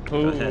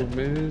 Oh, ahead.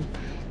 man.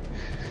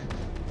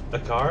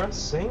 Akara,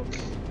 sync.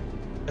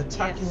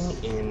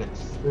 Attacking in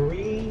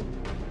 3,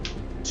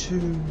 2,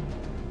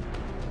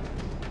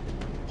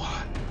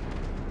 1.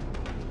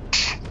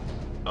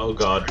 Oh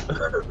god.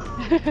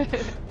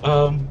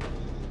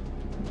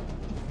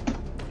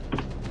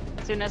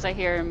 As soon as I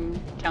hear him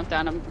count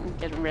down, I'm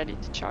getting ready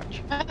to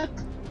charge.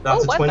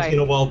 That's a what 20 die? in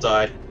a wild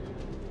die.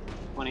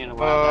 20 in a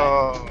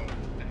wild Oh,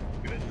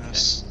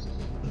 goodness.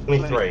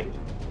 23.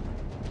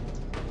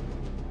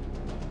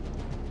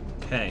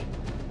 Okay.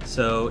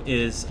 So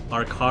is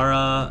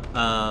Arkara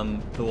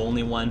the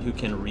only one who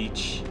can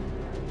reach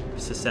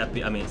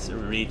Sesepia? I mean,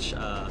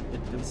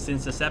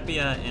 since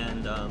Sesepia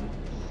and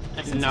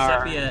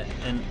Sesepia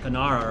and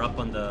Kanar are up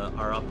on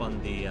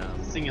the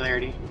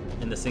Singularity.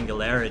 in the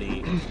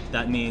singularity,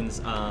 that means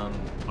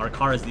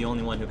Arkara is the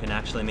only one who can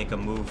actually make a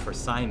move for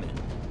Simon.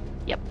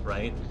 Yep.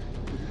 Right?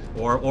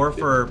 Or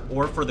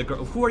for the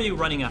girl. Who are you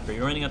running after?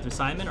 You're running after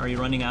Simon, or are you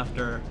running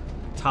after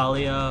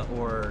Talia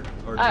or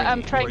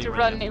I'm Jimmy? trying Who are to you run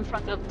running in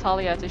front of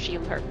Talia to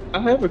shield her. I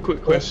have a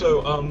quick question.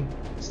 Also,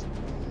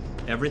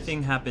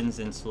 Everything happens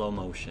in slow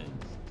motion.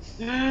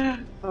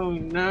 Oh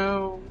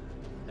no.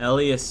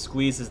 Elias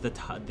squeezes the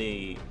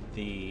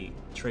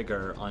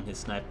trigger on his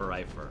sniper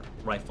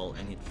rifle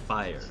and it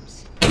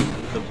fires.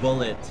 The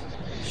bullet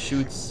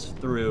shoots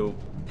through,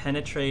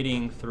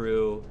 penetrating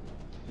through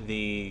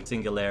the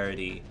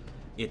singularity.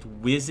 It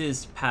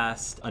whizzes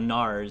past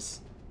Anar's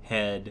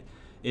head.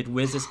 It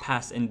whizzes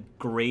past and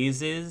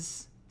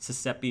grazes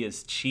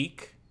Sesepia's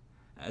cheek,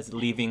 as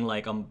leaving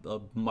like a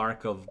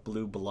mark of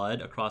blue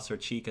blood across her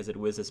cheek as it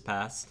whizzes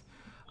past.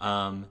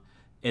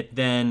 It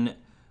then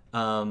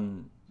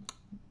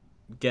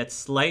gets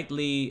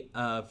slightly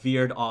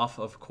veered off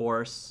of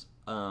course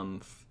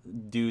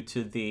due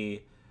to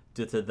the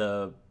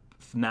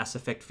Mass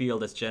Effect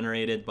field that's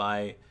generated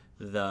by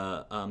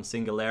the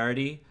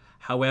singularity.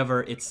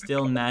 However, it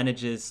still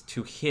manages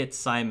to hit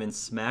Simon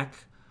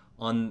smack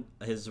on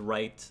his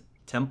right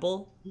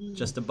temple,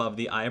 just above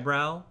the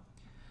eyebrow.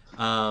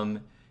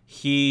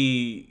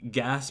 He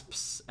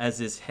gasps as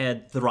his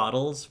head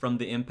throttles from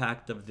the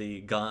impact of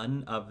the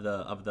gun, of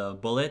the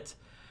bullet,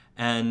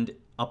 and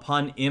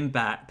upon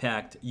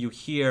impact, you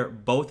hear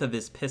both of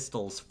his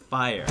pistols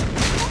fire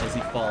as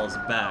he falls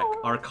back.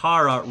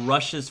 Arkara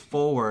rushes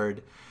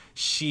forward.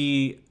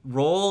 She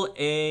roll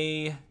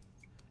a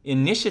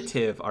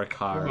initiative,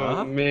 Arkara.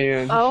 Oh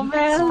man. Oh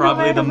man. It's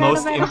probably the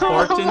most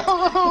important.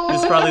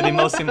 This is probably the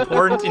most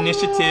important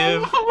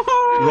initiative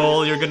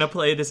role you're gonna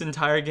play this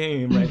entire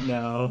game right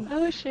now.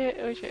 Oh shit!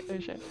 Oh shit! Oh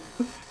shit!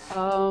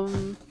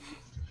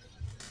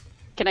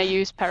 Can I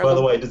use Paragon? by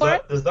the way, for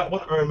it? does that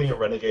one earn me a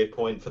renegade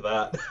point for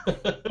that?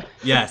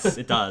 Yes,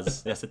 it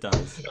does. Yes, it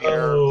does.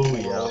 Oh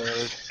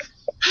yeah.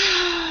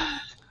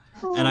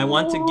 And I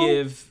want to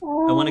give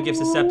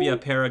Sesepia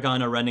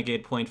Paragon a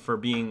renegade point for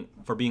being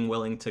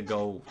willing to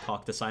go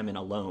talk to Simon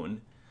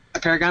alone. A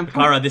Paragon point?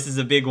 Kara, this is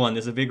a big one.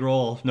 This is a big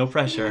role. No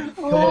pressure.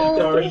 Come on,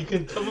 Dara, you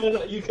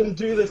can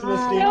do this,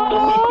 Misty.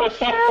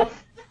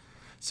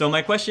 So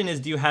my question is,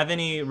 do you have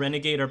any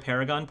renegade or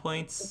Paragon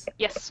points?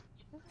 Yes.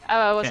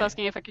 I was Okay.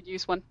 asking if I could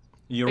use one.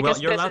 You're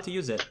Because you're this allowed is- to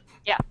use it.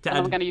 Yeah, and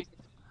I'm gonna use it.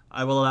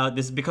 I will allow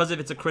this because if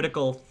it's a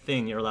critical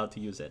thing, you're allowed to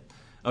use it.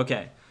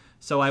 Okay,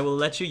 so I will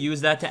let you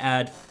use that to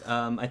add.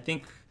 I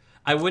think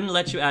I wouldn't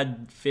let you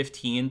add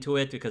 15 to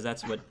it because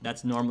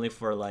that's normally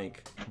for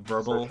like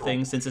verbal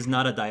things. Since it's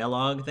not a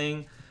dialogue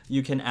thing,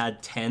 you can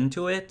add 10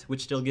 to it,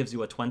 which still gives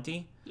you a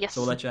 20. Yes.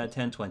 So we'll let you add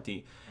 10,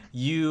 20.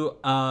 You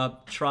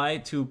try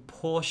to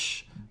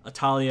push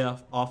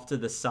Atalia off to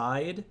the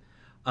side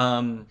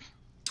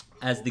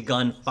as the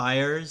gun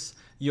fires.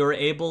 You're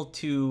able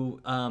to,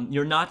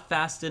 you're not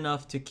fast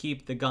enough to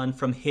keep the gun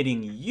from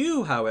hitting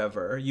you,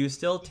 however. You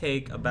still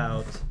take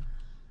about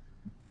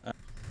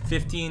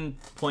 15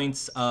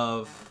 points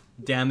of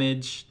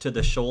damage to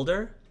the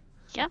shoulder.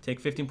 Yeah. Take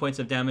 15 points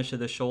of damage to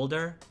the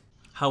shoulder.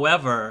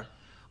 However,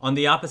 on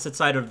the opposite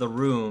side of the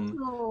room,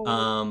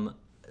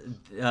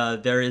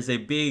 there is a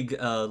big,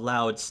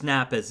 loud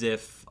snap as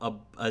if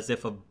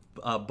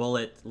a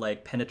bullet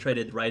like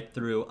penetrated right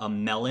through a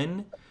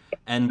melon,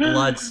 and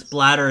blood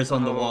splatters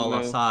on the wall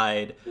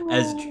outside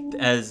as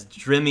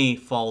Drimmy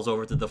falls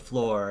over to the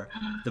floor.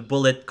 The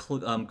bullet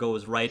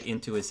goes right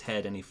into his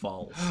head and he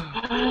falls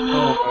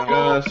Oh my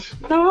gosh.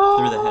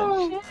 through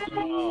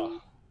the head.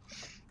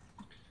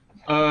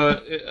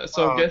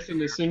 So I'm guessing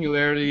the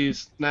singularity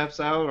snaps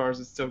out, or is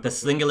it still? The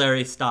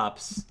singularity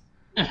stops,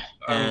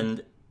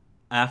 and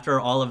after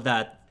all of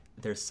that,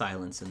 there's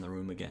silence in the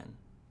room again.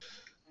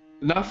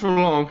 Not for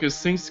long, because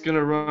Sync's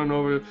gonna run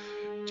over.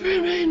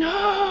 Jimmy,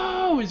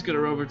 no! He's gonna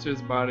run over to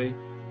his body,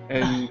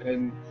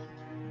 and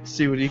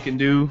see what he can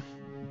do.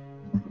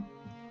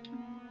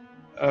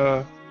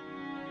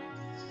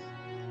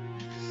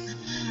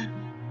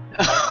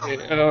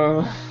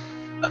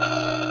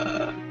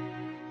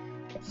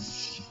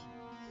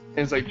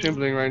 It's like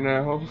trembling right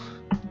now.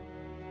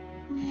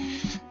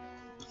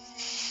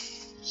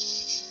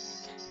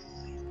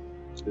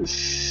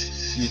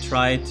 You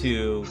try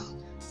to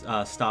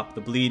stop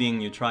the bleeding,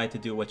 you try to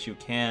do what you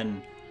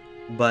can,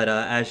 but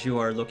as you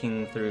are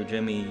looking through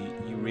Jimmy,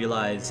 you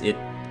realize it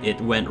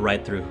went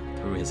right through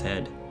his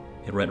head.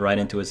 It went right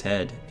into his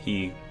head.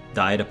 He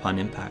died upon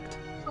impact.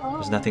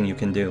 There's nothing you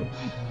can do.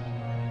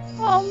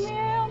 Oh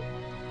man.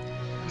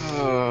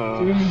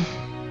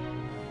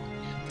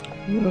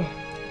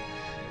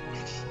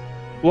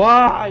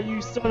 Why,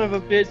 you son of a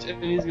bitch?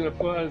 And he's gonna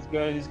pull out his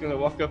gun and he's gonna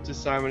walk up to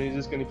Simon. He's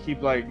just gonna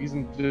keep he's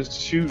gonna just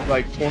shoot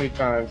 20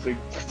 times.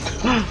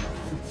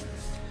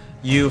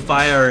 You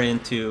fire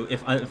into,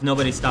 if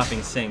nobody's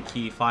stopping Sync,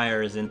 he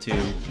fires into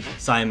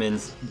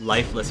Simon's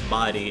lifeless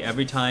body.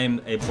 Every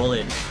time a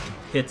bullet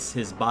hits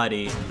his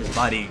body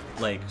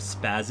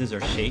spazzes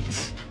or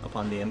shakes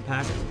upon the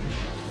impact.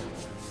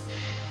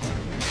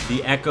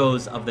 The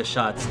echoes of the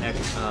shots,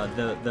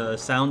 the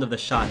sound of the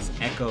shots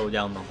echo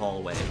down the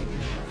hallway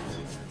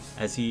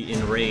as he,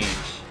 in rage,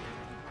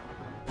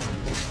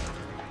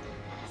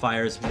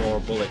 fires more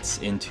bullets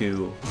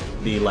into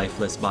the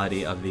lifeless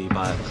body of the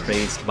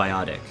crazed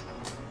biotic.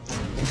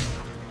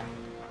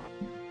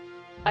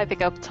 I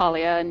pick up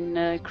Talia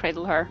and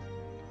cradle her,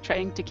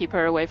 trying to keep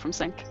her away from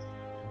Sync.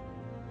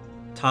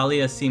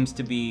 Talia seems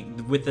to be,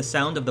 with the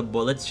sound of the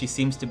bullets, she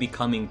seems to be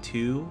coming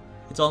to.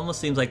 It almost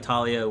seems like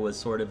Talia was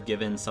sort of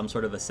given some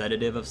sort of a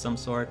sedative of some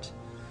sort.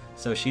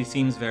 So she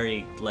seems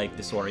very,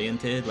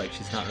 disoriented,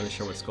 she's not really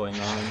sure what's going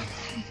on.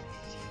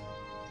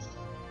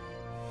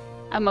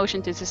 I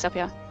motion to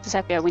Giuseppe.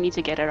 Giuseppe, we need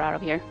to get her out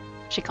of here.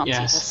 She can't see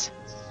us.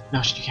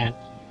 No, she can't.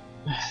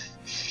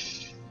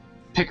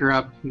 Pick her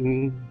up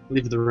and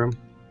leave the room.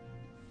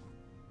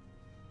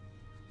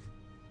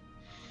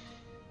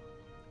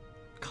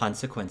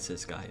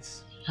 Consequences,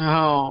 guys.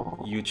 Oh.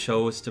 You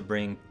chose to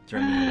bring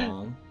Jeremy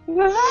along.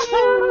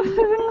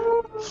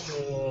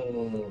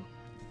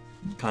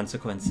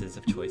 Consequences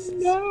of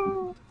choices.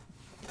 No.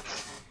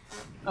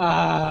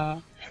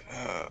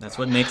 That's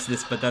what makes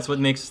this. But that's what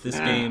makes this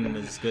game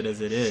as good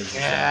as it is.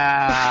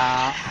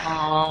 Yeah.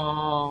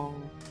 Oh.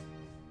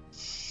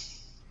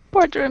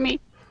 Poor Jeremy.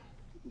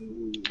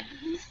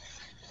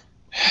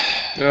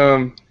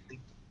 No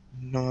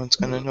one's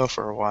gonna know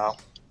for a while.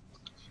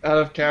 Out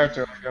of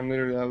character, I'm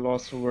literally at a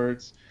loss for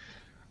words.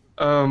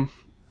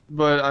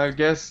 But I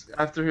guess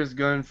after his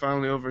gun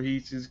finally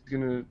overheats, he's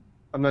gonna.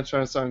 I'm not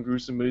trying to sound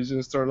gruesome, but he's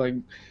gonna start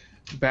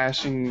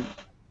bashing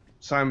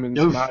Simon's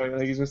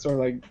body. He's gonna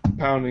start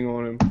pounding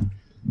on him.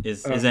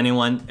 Is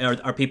anyone?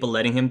 Are people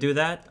letting him do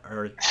that?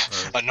 Or...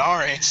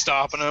 Anar ain't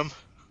stopping him.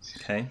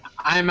 Okay.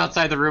 I'm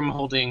outside the room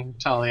holding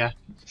Talia.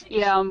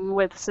 Yeah, I'm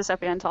with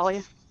Giuseppe and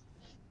Talia.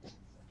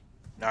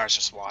 Nar's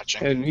just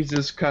watching. And he's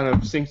just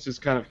Sync's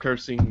just kind of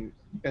cursing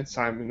at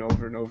Simon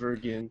over and over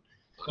again.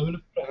 I'm gonna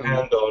put a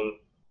hand on.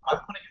 I'm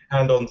putting a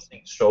hand on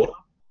Sync's shoulder.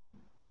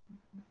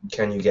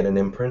 Can you get an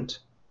imprint?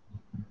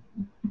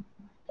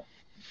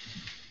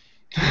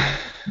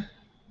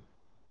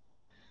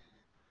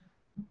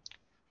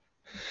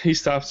 He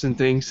stops and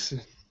thinks,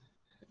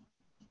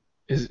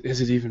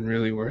 is it even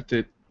really worth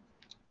it?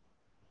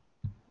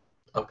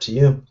 Up to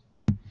you.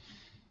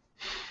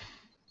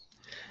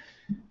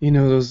 You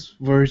know, those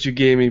words you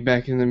gave me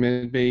back in the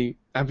mid-bay,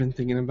 I've been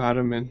thinking about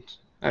them, and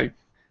I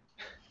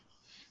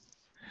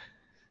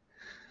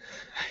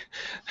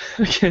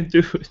can't do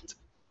it.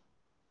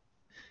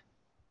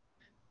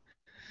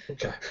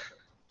 Okay.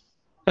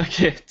 I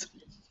can't.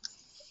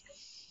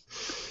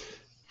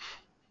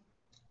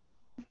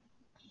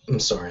 I'm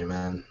sorry,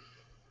 man.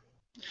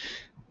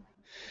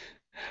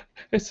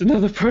 It's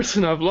another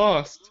person I've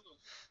lost.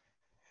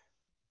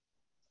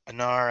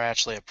 Anar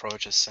actually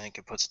approaches Sync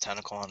and puts a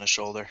tentacle on his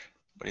shoulder,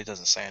 but he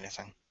doesn't say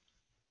anything.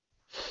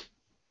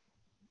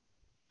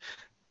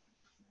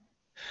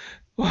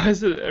 Why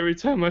is it every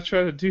time I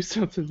try to do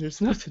something,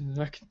 there's nothing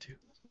that I can do?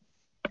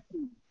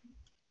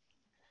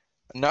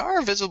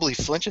 Anar visibly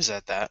flinches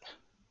at that.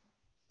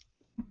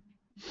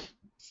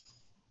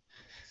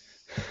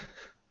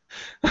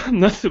 I'm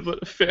nothing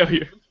but a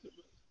failure.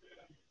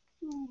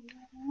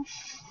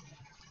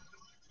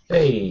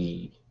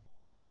 Hey.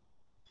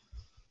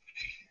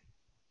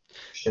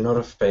 You're not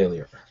a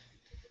failure.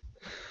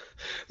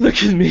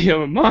 Look at me,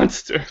 I'm a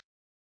monster.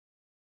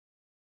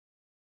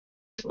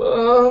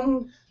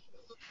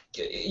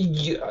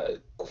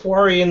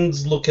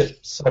 Quarians look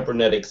at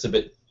cybernetics a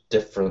bit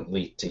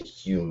differently to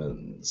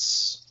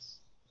humans.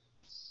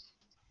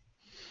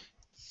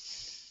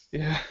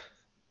 Yeah.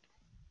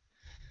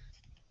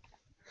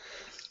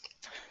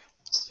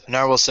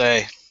 Anar will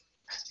say,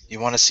 "You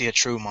want to see a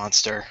true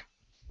monster?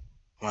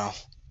 Well,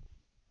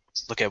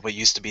 look at what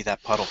used to be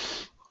that puddle.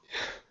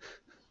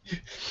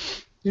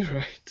 You're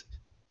right.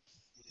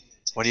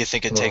 What do you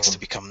think it takes to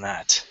become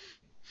that?"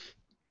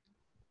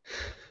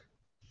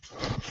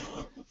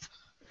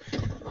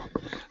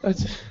 I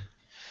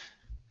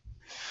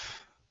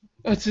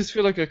just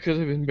feel like I could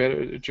have been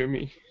better to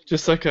Jimmy,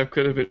 just like I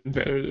could have been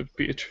better to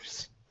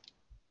Beatrice.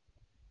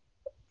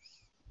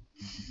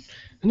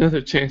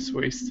 Another chance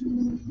wasted.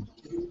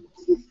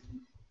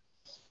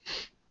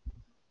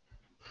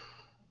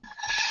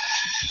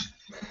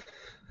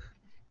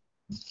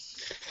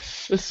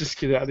 Let's just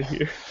get out of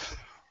here.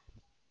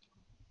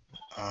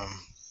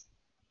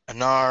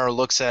 Anar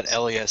looks at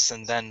Elias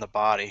and then the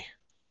body,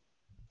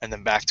 and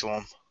then back to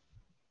him.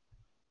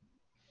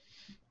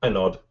 I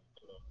nod.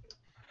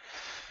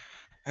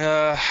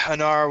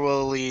 Anar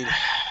will lead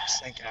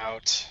Sink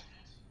out.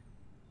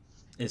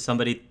 Is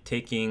somebody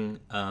taking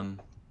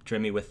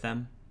Drimmy with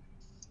them?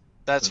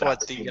 That's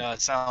what the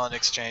silent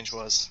exchange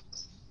was.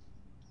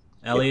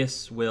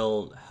 Elias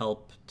will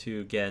help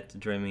to get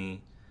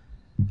Drimmy.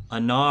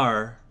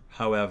 Anar,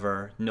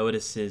 however,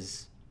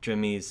 notices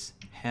Drimmy's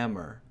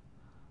hammer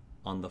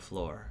on the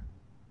floor,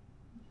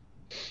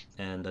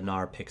 and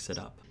Anar picks it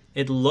up.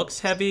 It looks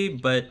heavy,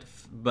 but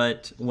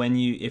when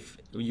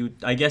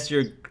I guess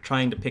you're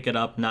trying to pick it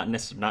up, not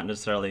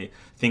necessarily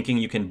thinking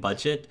you can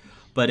budge it,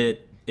 but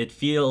it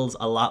feels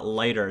a lot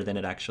lighter than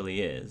it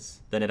actually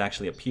is, than it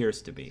actually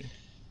appears to be.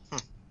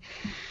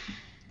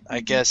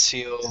 I guess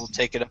he'll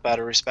take it up out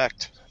of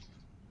respect.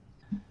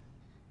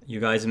 You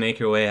guys make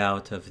your way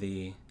out of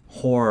the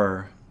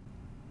horror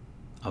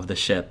of the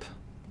ship,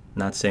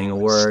 not saying a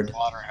word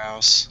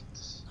Slaughterhouse.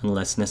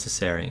 unless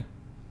necessary.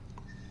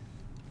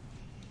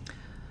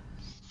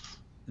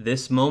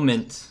 This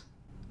moment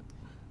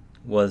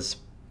was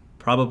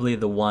probably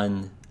the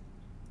one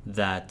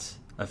that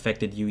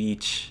affected you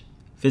each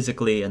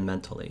physically and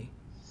mentally.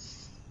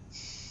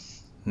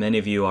 Many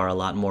of you are a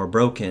lot more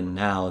broken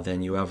now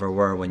than you ever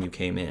were when you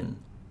came in.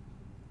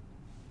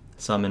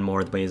 Some in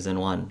more ways than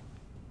one.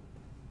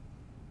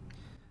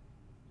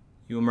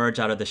 You emerge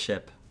out of the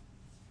ship.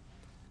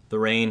 The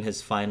rain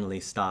has finally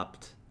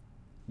stopped.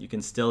 You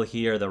can still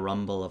hear the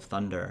rumble of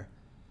thunder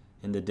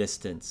in the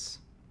distance,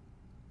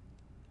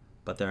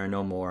 but there are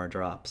no more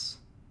drops.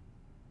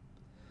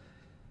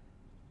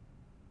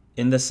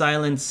 In the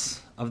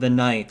silence of the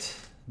night,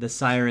 the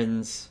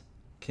sirens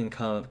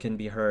can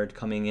be heard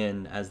coming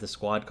in as the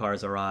squad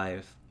cars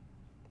arrive.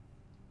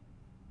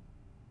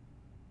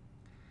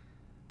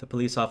 The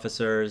police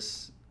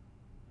officers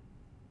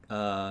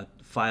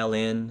file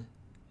in.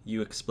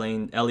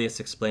 Elias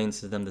explains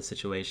to them the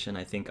situation.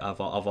 I think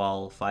of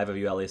all five of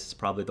you, Elias is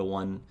probably the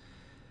one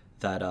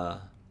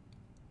that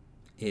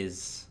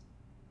is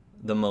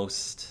the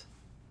most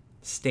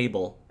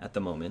stable at the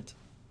moment,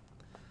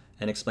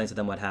 and explains to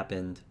them what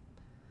happened.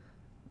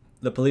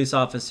 The police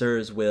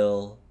officers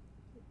will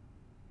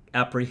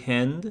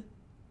apprehend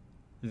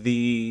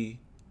the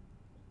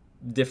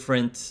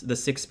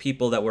 6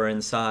 people that were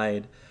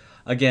inside.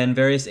 Again,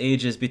 various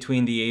ages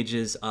between the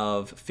ages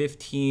of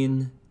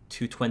 15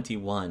 to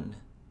 21.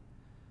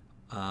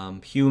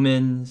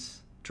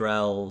 Humans,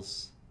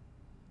 Drells.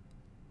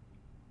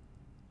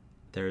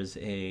 There's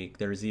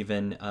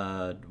even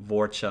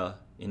Vorcha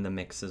in the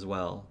mix as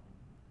well.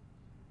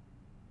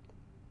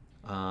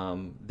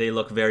 They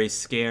look very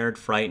scared,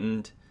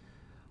 frightened.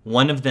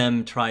 One of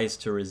them tries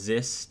to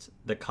resist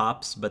the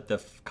cops, but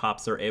the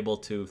cops are able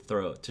to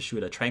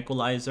shoot a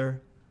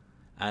tranquilizer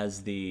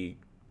as the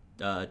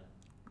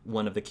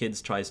one of the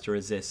kids tries to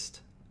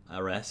resist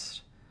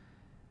arrest.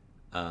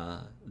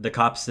 The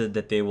cops said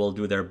that they will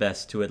do their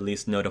best to at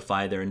least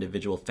notify their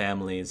individual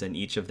families, and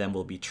each of them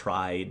will be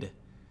tried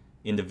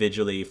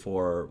individually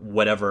for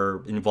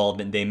whatever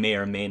involvement they may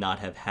or may not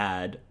have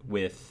had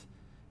with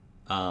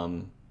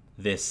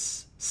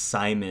this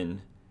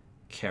Simon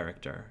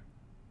character.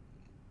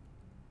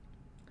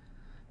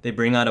 They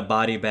bring out a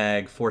body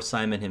bag for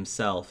Simon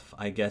himself.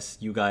 I guess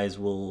you guys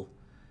will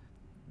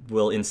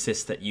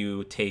insist that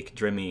you take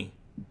Drimmy.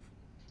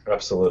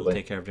 Absolutely.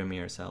 Take care of Drimmy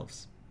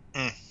yourselves.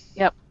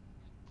 Yep.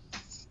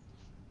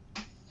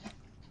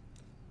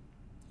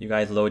 You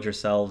guys load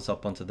yourselves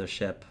up onto the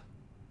ship.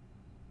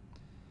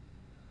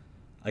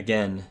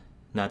 Again,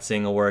 not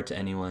saying a word to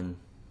anyone.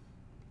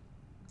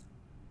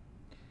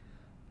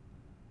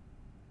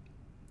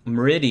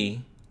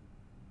 Meridi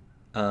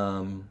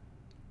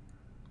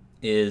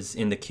is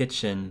in the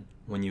kitchen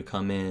when you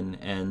come in,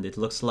 and it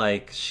looks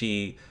like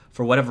she,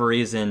 for whatever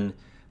reason,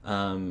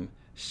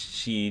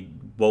 she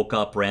woke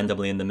up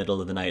randomly in the middle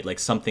of the night, like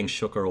something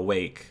shook her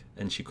awake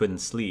and she couldn't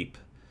sleep.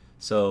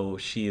 So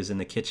she is in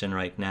the kitchen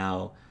right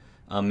now,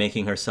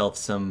 making herself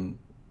some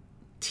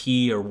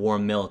tea or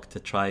warm milk to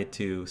try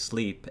to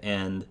sleep.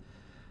 And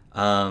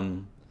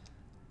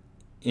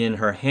in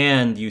her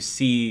hand, you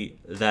see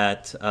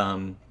that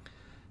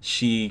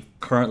she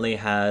currently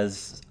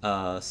has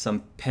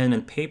some pen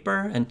and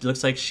paper, and it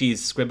looks like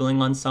she's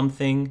scribbling on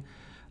something,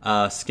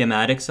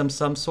 schematics of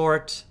some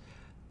sort.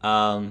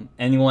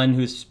 Anyone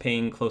who's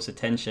paying close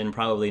attention,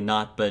 probably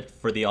not, but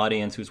for the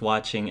audience who's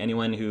watching,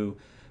 anyone who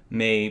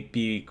may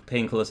be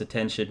paying close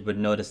attention would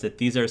notice that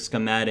these are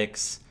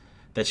schematics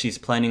that she's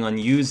planning on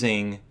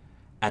using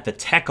at the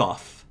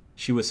tech-off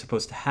she was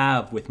supposed to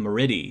have with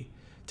Meridi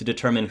to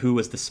determine who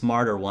was the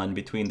smarter one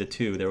between the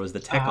two. There was the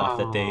tech-off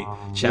that they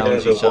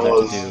challenged each other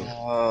to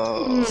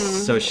do.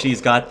 So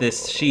she's got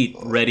this sheet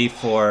ready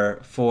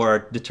for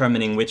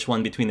determining which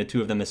one between the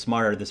two of them is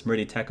smarter, this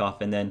Meridi tech-off,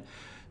 and then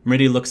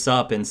Meridi looks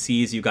up and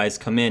sees you guys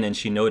come in, and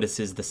she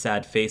notices the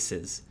sad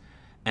faces.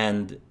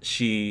 And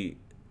she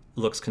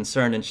looks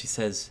concerned, and she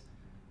says,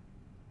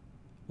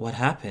 "What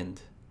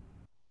happened?"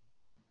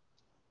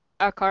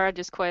 Akara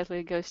just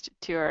quietly goes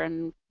to her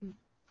and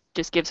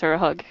just gives her a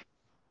hug.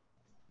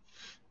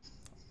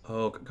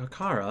 Oh,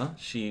 Akara,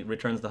 she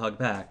returns the hug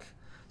back.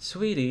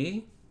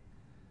 "Sweetie,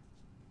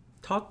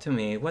 talk to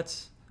me.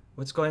 What's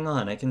going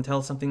on? I can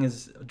tell something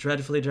is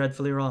dreadfully,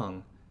 dreadfully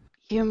wrong."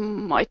 You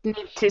might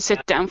need to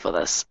sit down for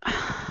this.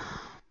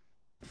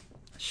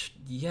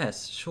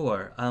 Yes,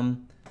 sure.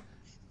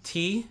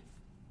 Tea?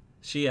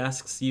 She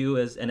asks you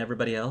and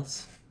everybody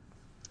else.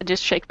 I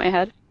just shake my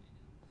head.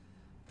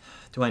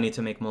 Do I need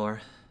to make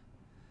more?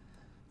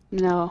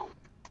 No.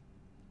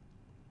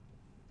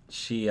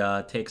 She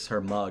takes her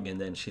mug and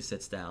then she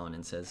sits down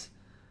and says,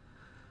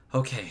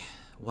 "Okay,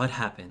 what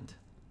happened?"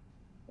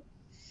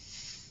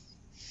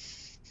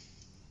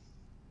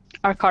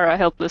 Akara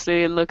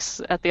helplessly looks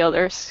at the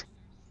others.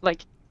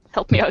 Like,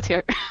 help me out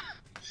here.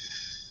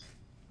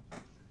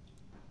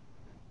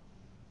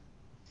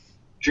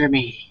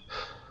 Jimmy,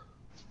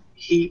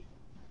 he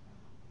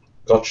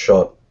got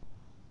shot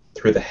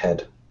through the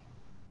head.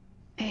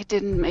 He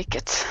didn't make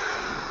it.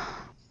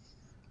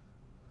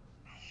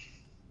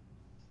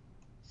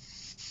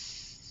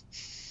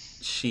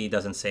 She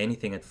doesn't say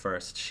anything at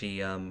first.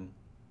 She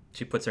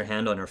puts her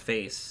hand on her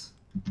face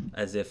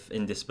as if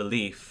in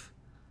disbelief.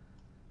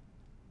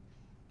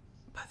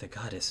 By the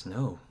goddess,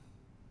 no.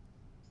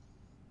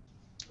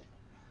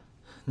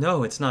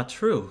 No, it's not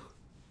true.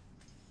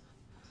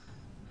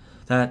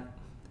 That...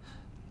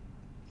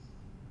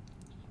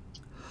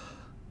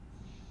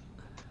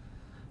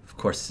 Of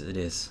course it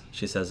is,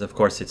 she says. Of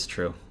course it's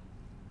true.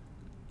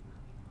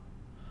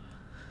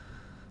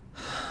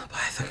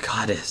 By the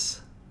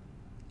goddess.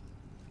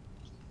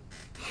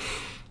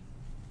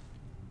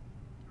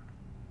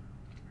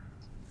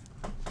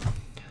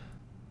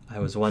 I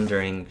was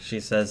wondering,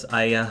 she says,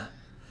 I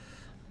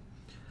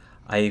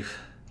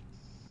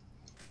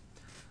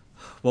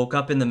woke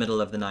up in the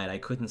middle of the night. I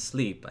couldn't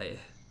sleep.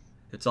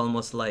 It's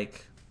almost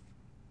like...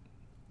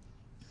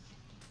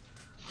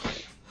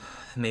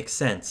 It makes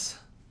sense.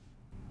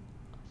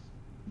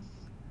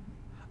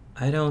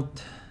 I'm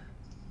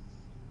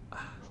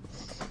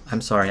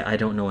sorry, I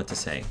don't know what to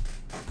say.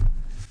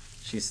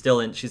 She's still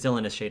in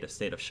a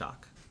state of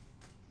shock.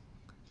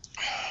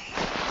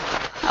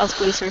 I'll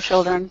squeeze her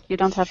shoulder and you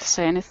don't have to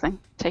say anything.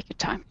 Take your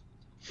time.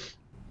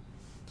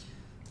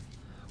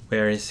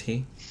 Where is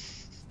he?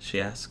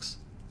 She asks.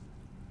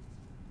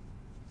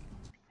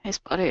 His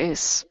body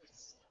is...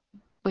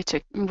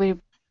 We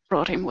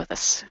brought him with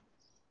us.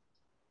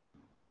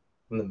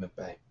 In the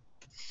mid-bay.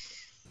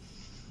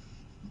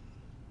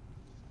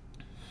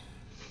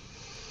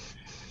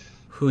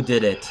 Who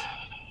did it?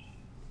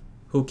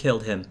 Who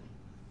killed him?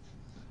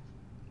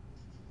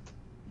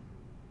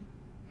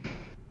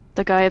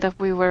 The guy that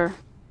we were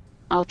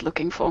out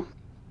looking for.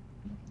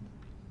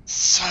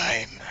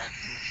 Simon.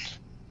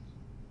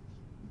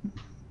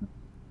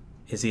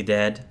 Is he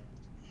dead?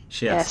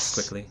 She asks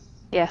Yes. quickly.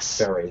 Yes.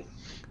 Very.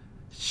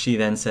 She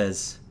then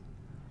says,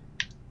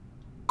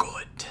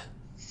 "Good."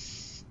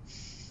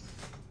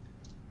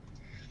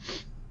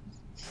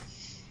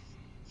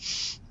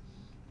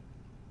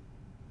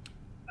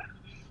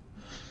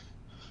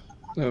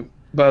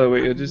 By the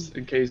way, just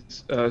in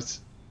case,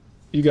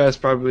 you guys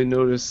probably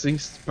noticed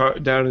things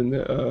down in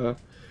the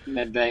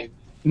med bay.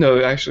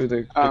 No, actually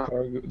the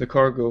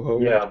cargo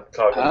hold. Yeah,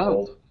 cargo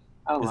hold.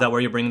 Oh, Is that where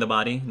you're bringing the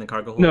body in the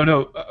cargo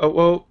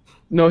hold?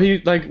 No, he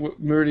like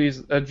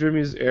Murdy's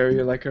Drimmy's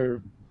area, like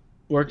her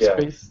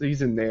workspace. Yeah.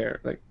 He's in there,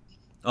 like.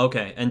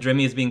 Okay, and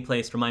Drimmy is being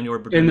placed. Remind me where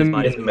Drimmy's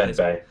body is being placed.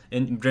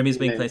 Drimmy's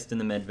being placed in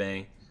the med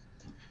bay.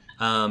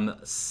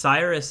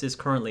 Cyrus is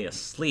currently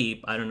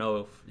asleep. I don't know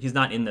if he's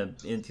not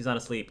he's not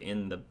asleep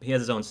in the. He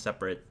has his own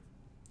separate,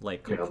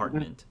 like,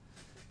 compartment.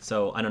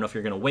 So I don't know if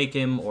you're gonna wake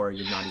him or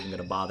you're not even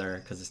gonna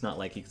bother because it's not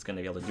like he's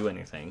gonna be able to do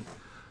anything.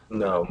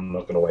 No, I'm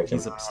not gonna wake him.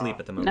 He's asleep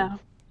at the moment. No.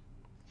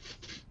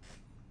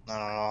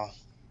 Not at all.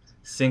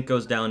 Sync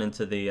goes down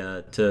into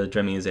the to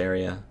Dremmy's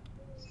area.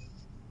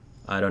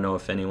 I don't know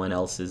if anyone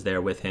else is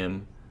there with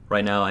him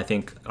right now. I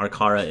think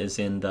Arkara is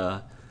in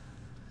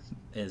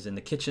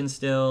the kitchen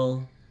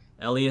still.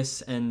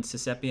 Elias and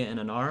Sisepia and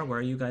Anar, where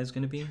are you guys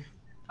gonna be?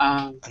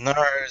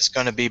 Anar is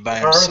gonna be by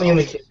himself. Currently in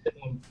the kitchen.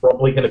 I'm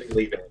probably gonna be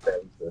leaving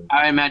fairly soon.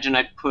 I imagine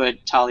I'd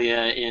put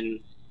Talia in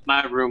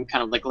my room,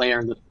 kind of like lay her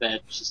in the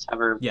bed, just have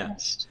her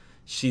rest.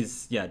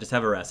 Just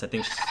have her rest. I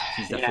think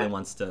she definitely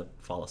wants to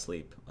fall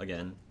asleep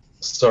again.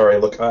 Sorry,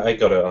 look, I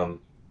gotta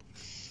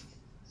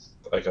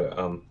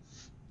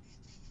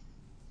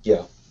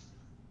Yeah.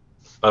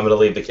 I'm gonna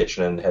leave the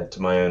kitchen and head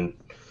to my own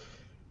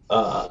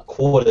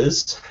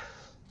quarters.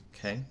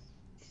 Okay.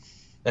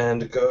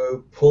 And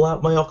go pull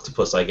out my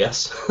octopus, I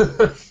guess.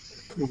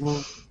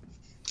 Mm-hmm.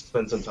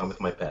 Spend some time with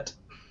my pet.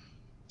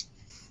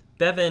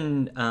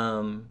 Bevan,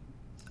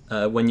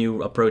 when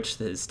you approach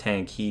his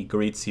tank, he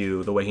greets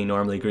you the way he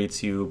normally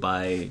greets you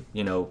by,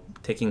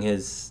 taking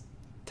his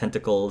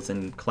tentacles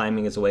and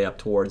climbing his way up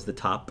towards the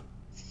top.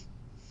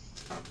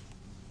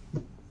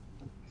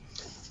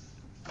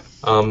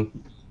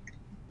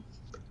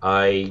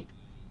 I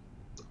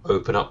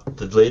open up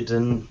the lid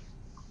and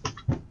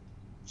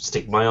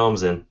stick my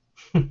arms in.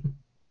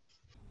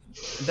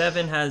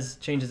 Bevan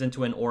changes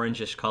into an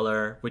orangish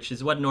color, which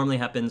is what normally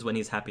happens when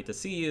he's happy to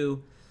see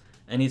you,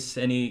 and he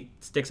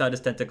sticks out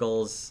his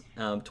tentacles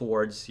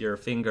towards your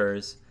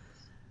fingers.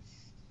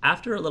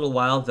 After a little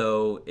while,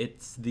 though,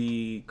 it's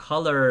the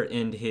color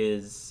in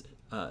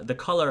the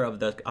color of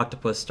the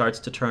octopus starts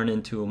to turn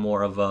into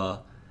more of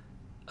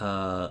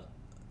a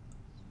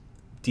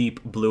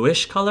deep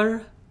bluish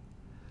color,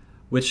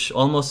 which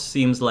almost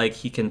seems like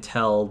he can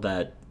tell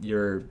that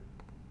you're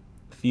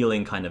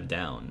feeling kind of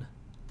down.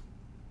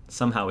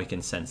 Somehow he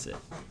can sense it.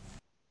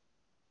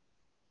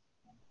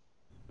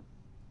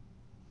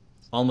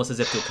 Almost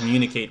as if to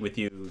communicate with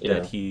you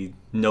that he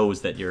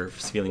knows that you're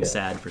feeling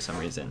sad for some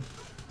reason.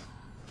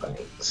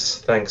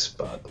 Thanks,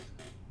 bud.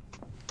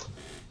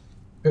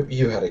 Hope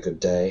you had a good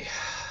day.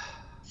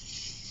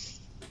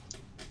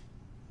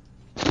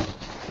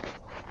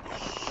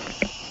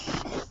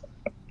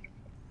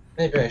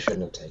 Maybe I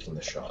shouldn't have taken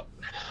the shot.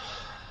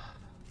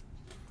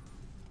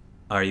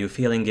 Are you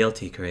feeling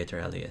guilty, Creator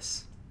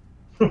Elias?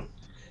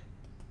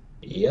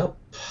 Yep.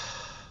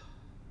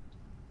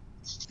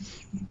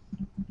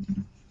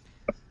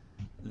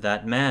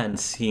 That man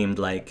seemed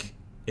like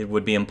it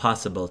would be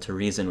impossible to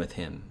reason with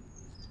him.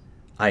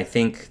 I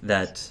think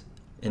that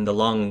in the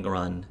long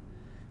run,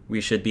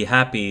 we should be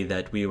happy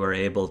that we were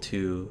able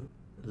to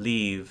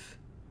leave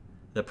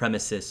the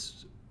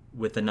premises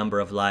with the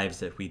number of lives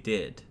that we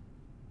did.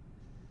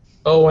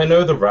 Oh, I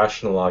know the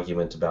rational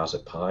argument about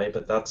it, Pi,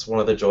 but that's one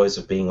of the joys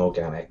of being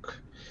organic.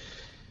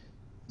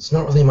 It's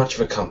not really much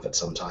of a comfort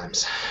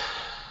sometimes.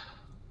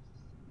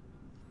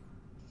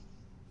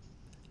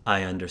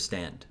 I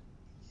understand,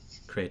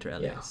 Creator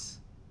Elias.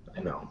 Yeah,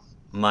 I know.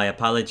 My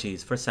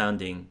apologies for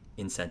sounding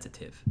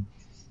insensitive.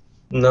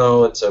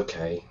 No, it's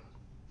okay.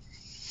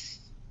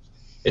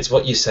 It's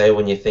what you say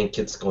when you think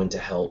it's going to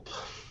help.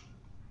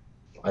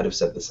 I'd have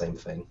said the same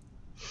thing.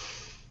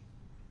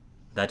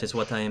 That is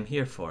what I am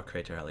here for,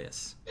 Creator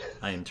Elias.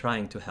 I am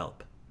trying to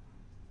help.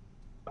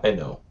 I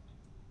know.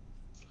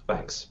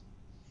 Thanks.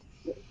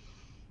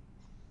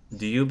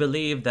 Do you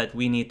believe that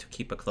we need to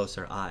keep a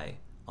closer eye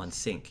on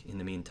Sync in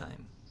the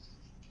meantime?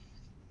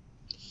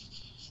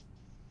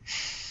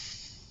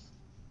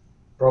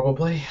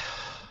 Probably.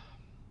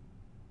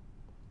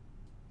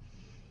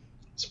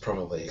 It's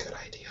probably a good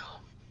idea.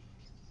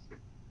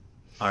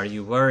 Are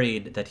you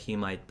worried that he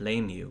might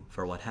blame you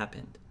for what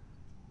happened?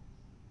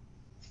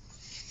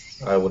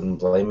 I wouldn't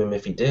blame him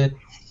if he did.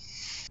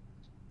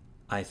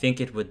 I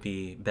think it would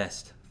be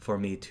best for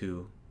me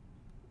to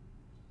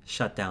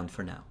shut down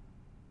for now.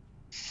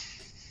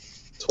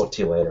 Talk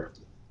to you later.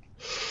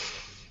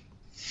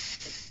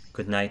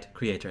 Good night,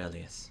 Creator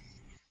Elias.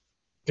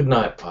 Good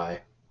night,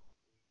 Pi.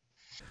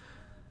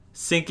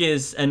 Sync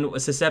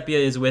and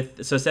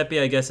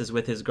Sosepia, I guess, is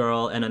with his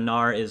girl, and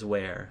Anar is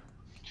where?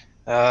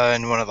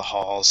 In one of the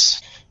halls.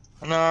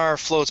 Anar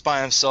floats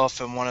by himself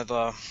in one of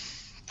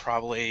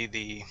probably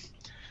the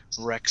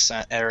rec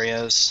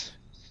areas.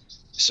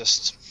 He's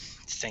just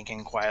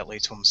thinking quietly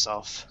to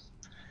himself.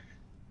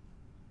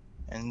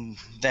 And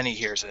then he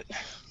hears it.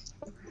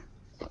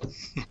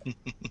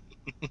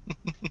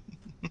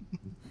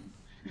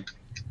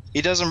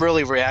 He doesn't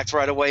really react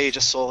right away, he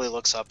just slowly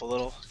looks up a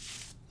little.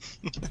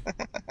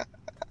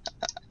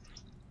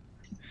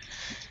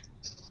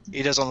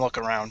 He doesn't look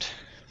around.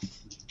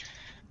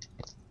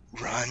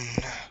 Run,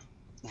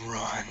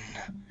 run,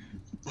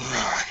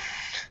 run.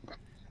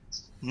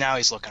 Now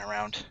he's looking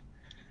around.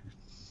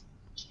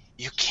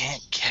 You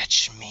can't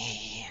catch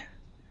me.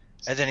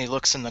 And then he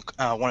looks in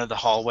one of the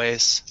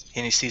hallways,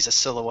 and he sees a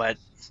silhouette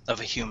of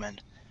a human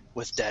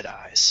with dead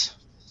eyes.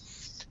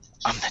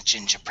 I'm the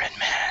gingerbread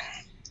man.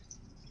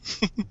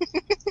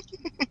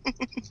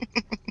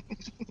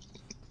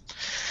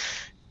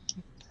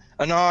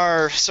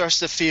 Anar starts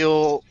to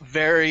feel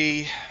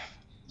very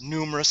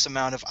numerous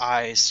amount of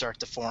eyes start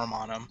to form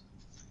on him.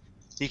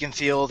 He can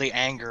feel the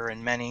anger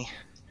in many,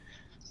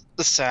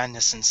 the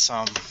sadness in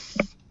some,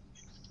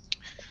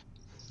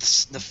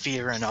 the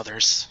fear in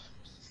others,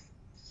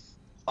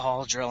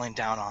 all drilling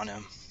down on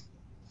him.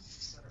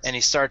 And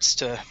he starts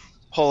to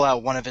pull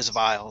out one of his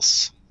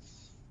vials,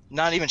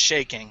 not even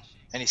shaking,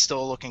 and he's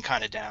still looking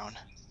kind of down,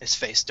 his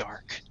face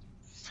dark.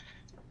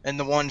 And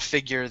the one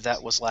figure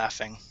that was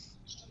laughing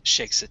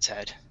shakes its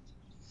head.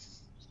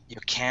 You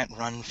can't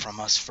run from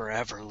us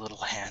forever, little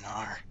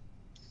Hanar.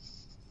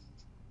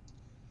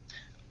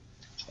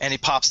 And he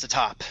pops the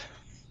top.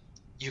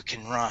 you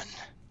can run,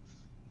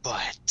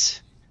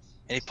 but...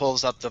 And he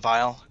pulls up the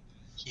vial.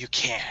 You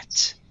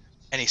can't.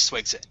 And he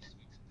swigs it.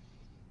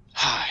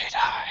 Hide,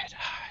 hide,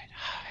 hide,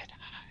 hide, hide.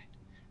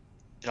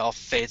 It all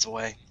fades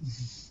away.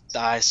 The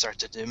eyes start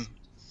to dim.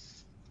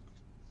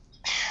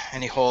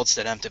 And he holds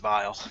that empty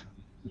vial.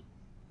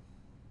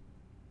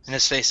 And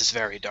his face is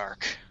very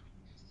dark.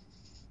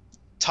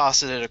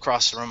 Tosses it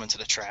across the room into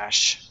the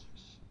trash.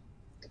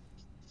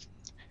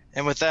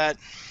 And with that,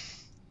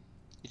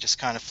 he just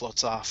kind of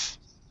floats off.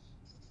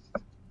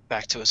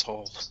 Back to his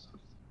hold.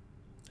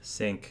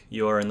 Sink,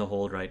 you are in the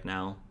hold right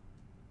now.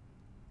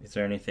 Is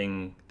there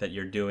anything that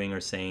you're doing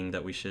or saying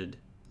that we should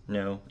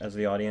know as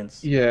the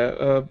audience?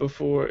 Yeah,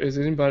 before, is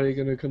anybody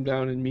going to come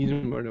down and meet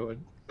him or no?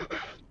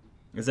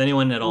 Is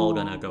anyone at all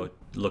gonna go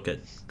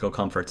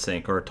comfort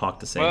Sink or talk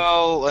to Sink?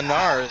 Well,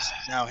 Anar is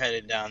now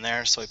headed down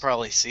there, so he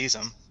probably sees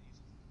him.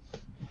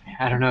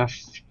 I don't know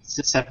if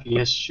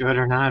Sepia should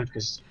or not,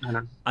 because I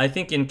don't. I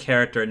think in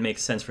character it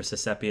makes sense for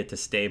Sepia to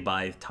stay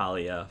by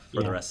Talia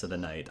for the rest of the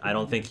night. I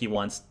don't think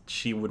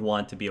she would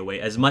want to be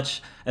away. As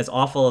much as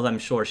awful as I'm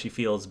sure she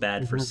feels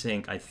bad for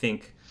Sink, I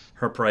think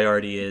her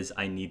priority is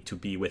I need to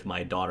be with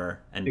my daughter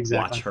and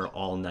watch her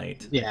all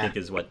night. I think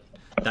is what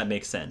that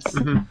makes sense.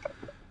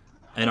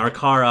 And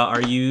Arkara,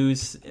 are you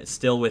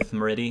still with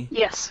Meridi?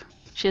 Yes,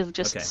 she'll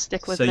just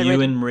stick with. So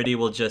you and Meridi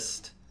will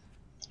just,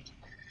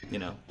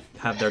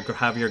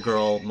 have your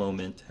girl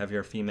moment, have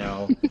your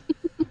female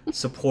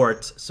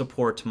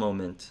support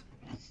moment.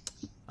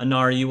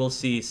 Anar, you will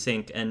see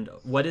Sink, and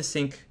what is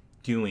Sink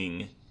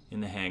doing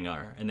in the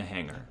hangar?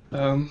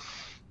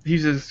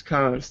 He's just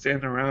kind of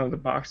standing around the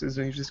boxes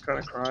and he's just kind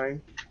of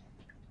crying.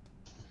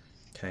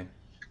 Okay.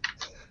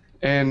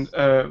 And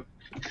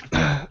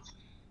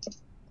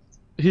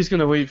he's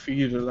gonna wait for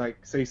you to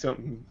say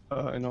something,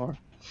 Anar.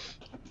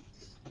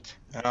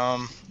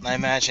 I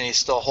imagine he's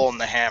still holding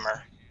the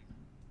hammer.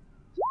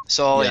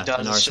 So all he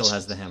does Anar is still just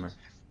has the hammer.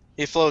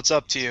 He floats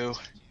up to you,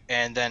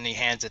 and then he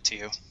hands it to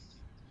you.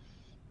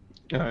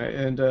 All right,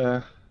 and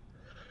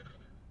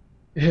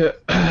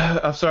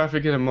I'm sorry if I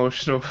get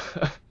emotional.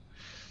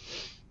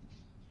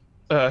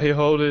 He'll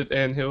hold it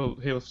and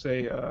he'll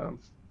say,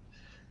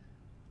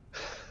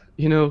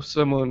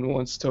 someone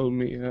once told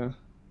me,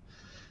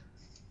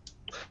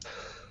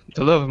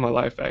 the love of my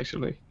life,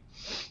 actually.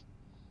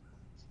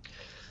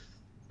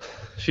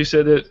 She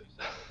said that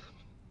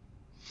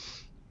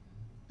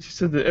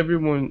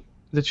everyone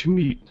that you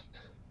meet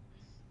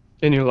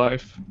in your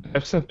life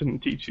have something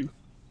to teach you.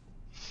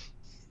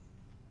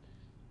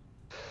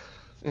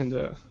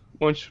 And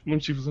once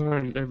you've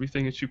learned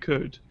everything that you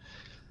could,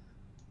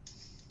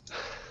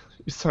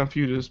 it's time for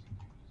you to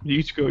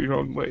each go your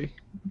own way.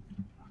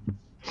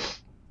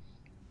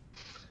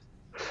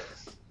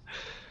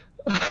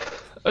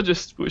 I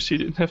just wish he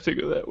didn't have to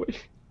go that way.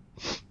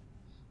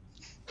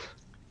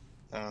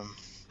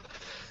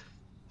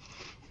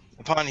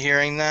 Upon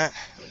hearing that,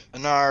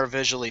 Anar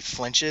visually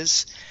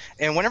flinches,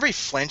 and whenever he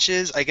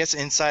flinches, I guess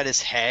inside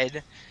his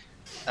head,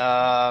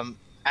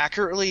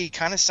 accurately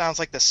kind of sounds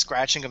like the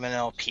scratching of an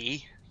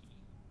LP,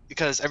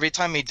 because every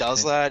time he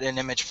does that, an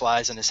image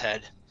flies in his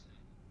head.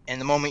 And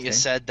the moment you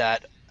said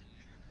that,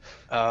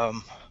 a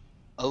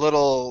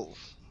little...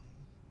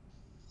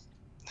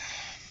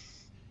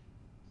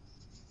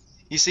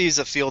 He sees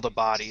a field of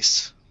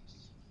bodies.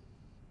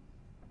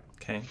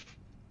 Okay.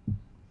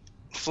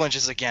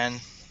 Flinches again.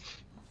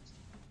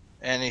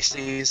 And he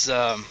sees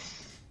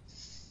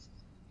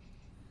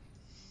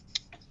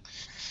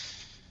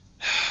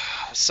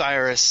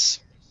Cyrus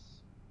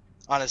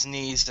on his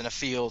knees in a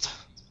field.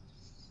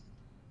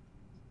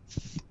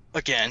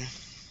 Again.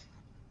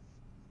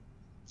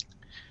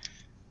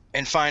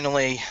 And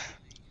finally,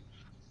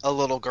 a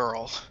little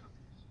girl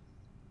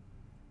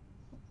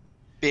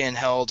being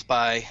held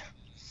by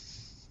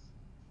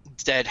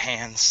dead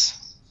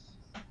hands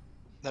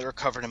that are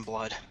covered in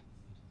blood.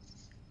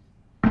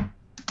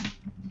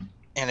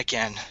 And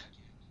again,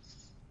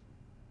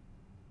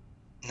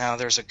 now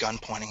there's a gun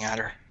pointing at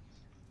her.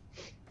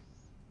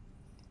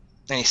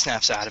 Then he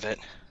snaps out of it.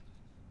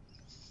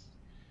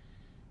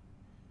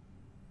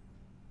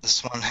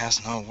 This one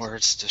has no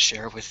words to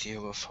share with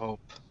you of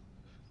hope.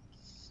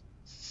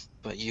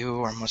 But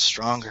you are much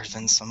stronger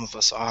than some of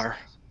us are.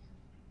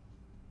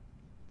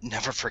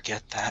 Never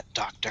forget that,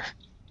 Doctor.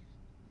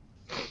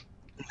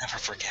 Never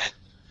forget.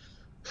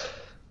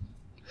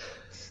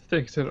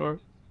 Thanks, Anar.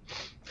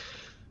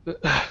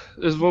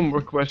 There's one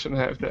more question I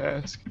have to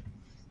ask.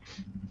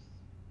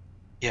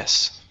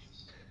 Yes.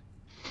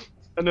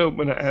 I know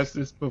when I asked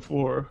this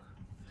before,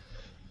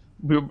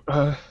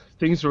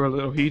 things were a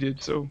little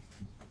heated, so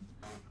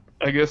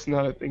I guess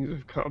now that things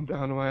have calmed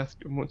down, I'll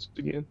ask him once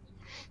again.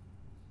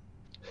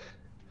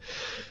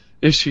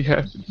 If she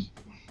happens.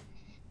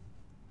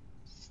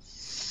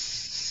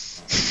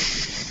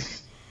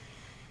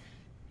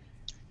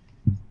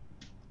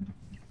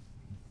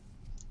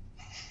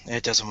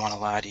 It doesn't want to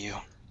lie to you.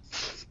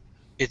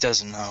 It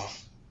doesn't know.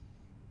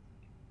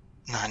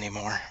 Not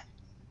anymore.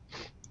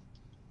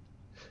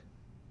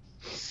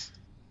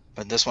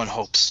 But this one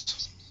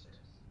hopes.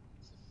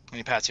 And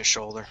he pats your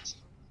shoulder.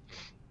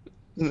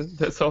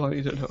 That's all I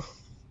need to know.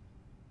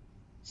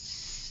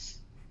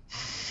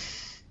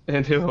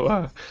 And he'll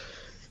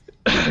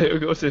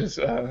go to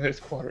his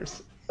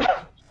quarters.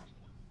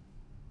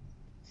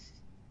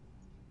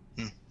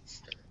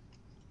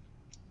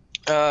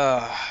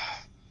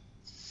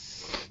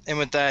 And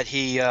with that,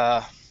 he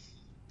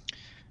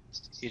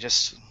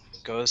just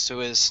goes to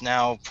his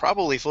now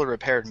probably fully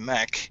repaired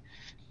mech,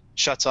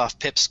 shuts off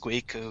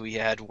Pipsqueak, who he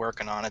had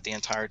working on it the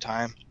entire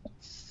time,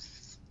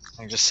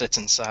 and just sits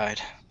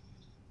inside.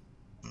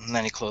 And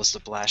then he closed the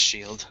blast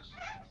shield.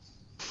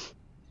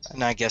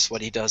 And I guess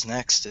what he does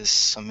next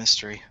is a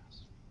mystery.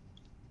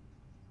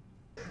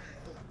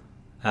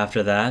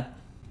 After that,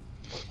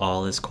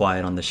 all is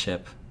quiet on the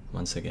ship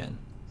once again.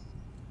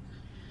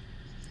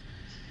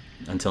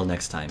 Until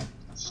next time.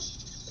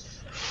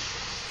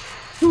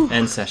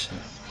 End session.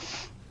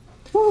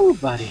 Ooh,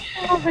 buddy.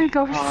 Oh my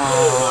gosh.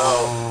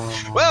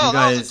 Well, You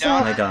guys,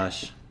 that was a my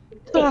gosh.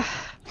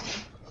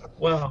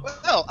 Well,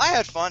 I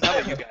had fun. How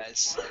about you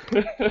guys?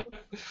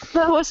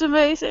 That was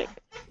amazing.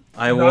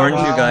 I warned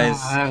you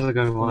guys That was a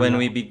good one. when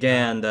we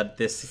began that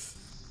this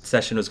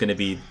session was going to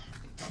be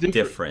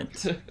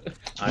different.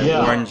 I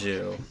Yeah. warned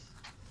you.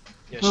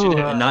 Yes, you did.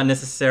 And not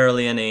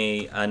necessarily in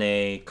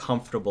a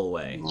comfortable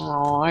way.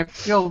 Oh, I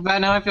feel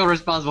bad now. I feel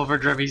responsible for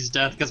Drevy's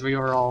death because we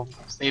were all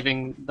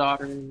saving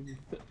daughter.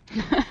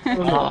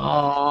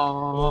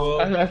 Oh.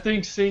 I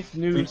think Sync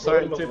knew we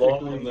played him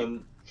along and scientifically.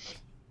 then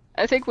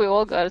I think we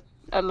all got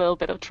a little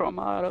bit of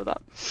trauma out of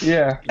that.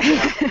 Yeah.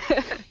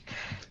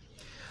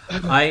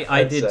 I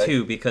I'd did say.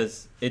 too,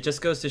 because it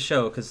just goes to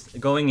show, because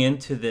going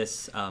into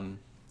this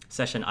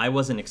session, I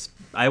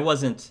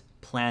wasn't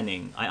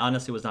planning. I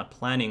honestly was not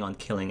planning on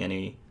killing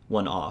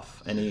anyone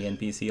off, any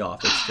NPC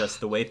off. It's just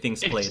the way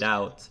things played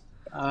out.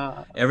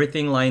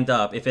 Everything lined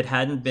up. If it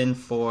hadn't been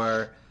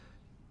for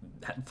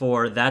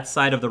that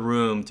side of the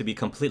room to be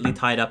completely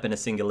tied up in a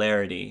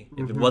singularity,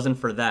 if it wasn't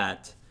for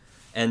that,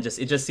 and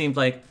it just seemed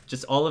like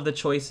just all of the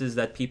choices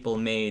that people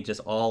made just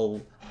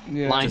all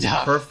Yeah. Lined just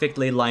up.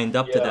 perfectly lined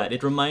up to Yeah. that.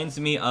 It reminds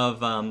me of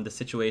the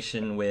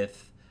situation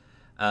with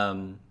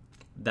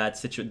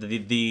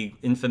the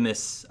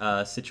infamous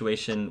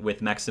situation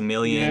with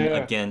Maximilian Yeah.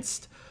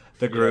 against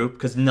the group,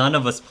 because none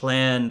of us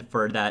planned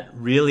for that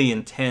really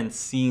intense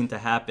scene to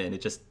happen.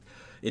 It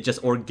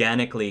just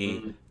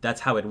organically,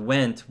 that's how it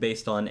went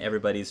based on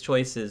everybody's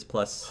choices,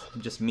 plus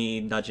just me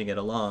nudging it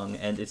along,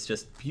 and it's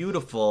just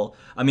beautiful.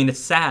 I mean, it's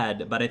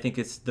sad, but I think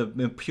it's the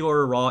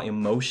pure raw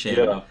emotion.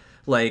 Yeah.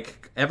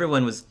 Like,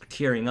 everyone was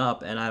tearing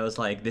up, and I was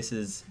like, this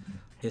is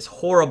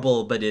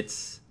horrible, but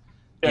this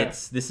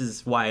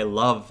is why I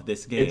love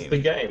this game. it's the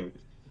game.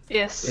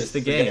 Yes. It's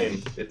the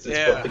game. It's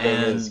Yeah. what the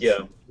game is. And- Yeah.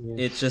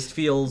 It just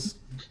feels,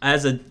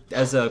 as a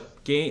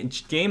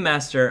game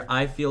master,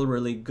 I feel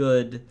really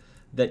good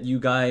that you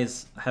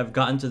guys have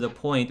gotten to the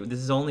point, this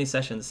is only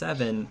session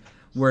 7,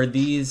 where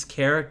these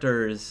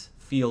characters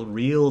feel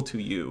real to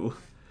you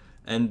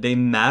and they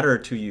matter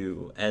to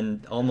you,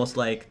 and almost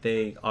like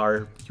they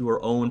are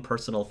your own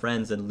personal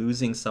friends, and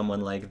losing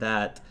someone like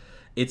that,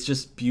 it's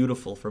just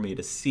beautiful for me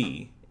to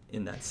see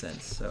in that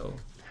sense. So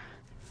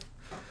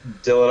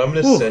Dylan, I'm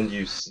Ooh. gonna send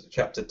you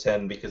chapter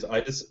 10 because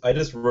I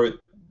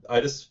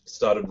just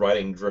started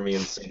writing Drimmy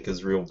and Sync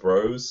as real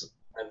bros,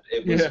 and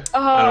it was. Yeah. And Oh,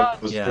 I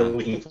was Yeah. really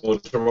looking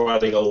forward to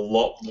writing a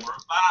lot more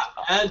of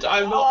that, and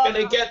I'm not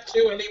gonna get to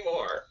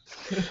anymore.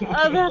 that's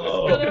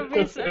gonna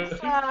be so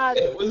sad.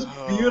 It was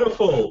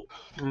beautiful.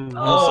 I'm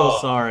Oh.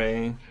 so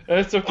sorry.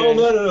 That's okay. Oh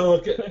no!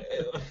 Look,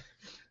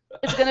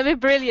 It's gonna be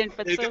brilliant,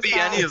 but It so could be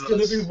sad. any of it's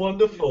gonna be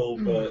wonderful,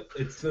 but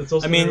it's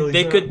also. I mean, really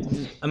they sad.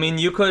 could. I mean,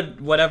 you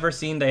could, whatever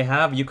scene they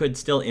have, you could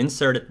still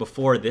insert it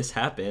before this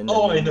happened.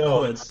 Oh, and I you know.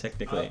 Could, It's,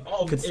 technically,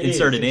 oh, could it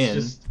insert is. it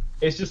in.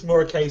 It's just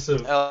more a case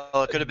of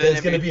It could have been there's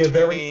in going to be a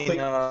very between, quick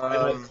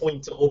finite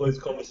point to all those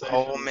conversations.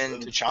 Home and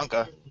and-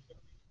 Tachanka.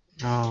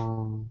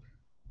 Oh.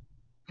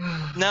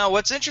 Now,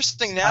 what's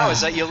interesting now is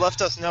that you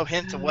left us no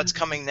hint of what's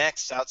coming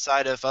next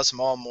outside of us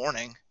all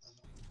morning.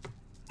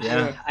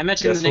 Yeah. I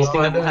mentioned Guess the next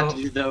we'll thing that we'll find have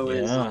to do though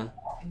is Yeah.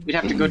 we'd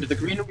have to go to the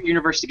green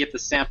universe to get the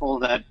sample,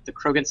 the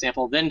Krogan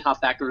sample, then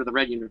hop back over to the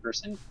red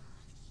universe and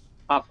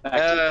hop back.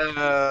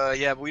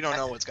 Yeah, but we don't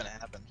know what's gonna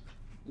happen.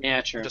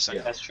 Yeah, true. just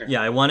saying. That's true.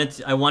 Yeah, I wanted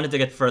to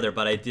get further,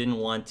 but I didn't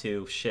want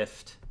to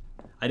shift.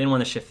 I didn't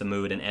want to shift the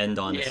mood and end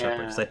on a Yeah. separate,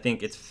 because I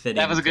think it's fitting.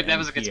 That was a good. to That end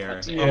was a good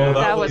here. spot. Too. Oh,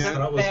 That was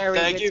that a was- very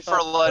Thank good you for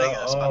spot. letting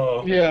us.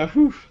 Oh. Yeah.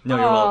 Whew. No,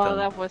 you're Oh, welcome.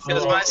 that was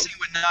Because Oh. my scene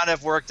would not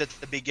have worked at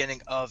the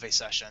beginning of a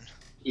session.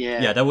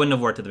 Yeah. Yeah, that wouldn't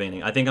have worked at the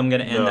beginning. I think I'm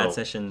gonna end No. that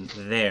session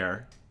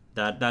there.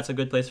 That's a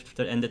good place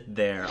to end it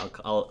there.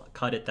 I'll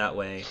cut it that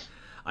way.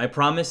 I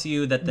promise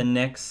you that the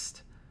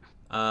next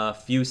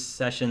few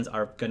sessions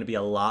are gonna be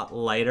a lot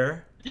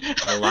lighter,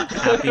 a lot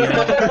happier.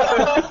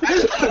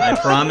 I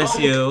promise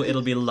you,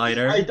 it'll be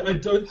lighter. I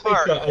don't think.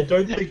 I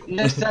don't think.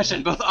 Next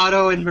session, both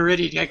Otto and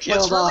Meridian get What's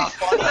killed really off.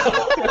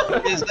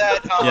 funny is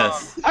that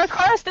Yes. Our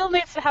car still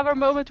needs to have a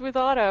moment with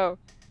Otto.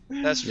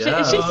 that's Yeah.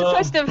 She's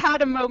supposed to have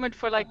had a moment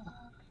for like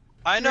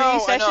I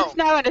know. sessions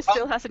now and it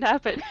still hasn't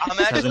happened. I'm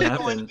Hasn't actually going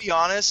to happened. be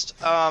honest.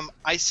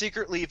 I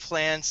secretly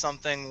planned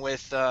something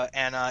with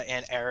Anna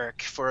and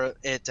Eric for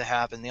it to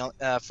happen.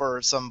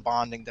 For some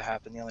bonding to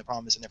happen. The only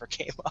problem is it never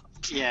came up.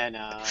 Yeah,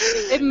 no.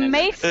 It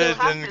may still It didn't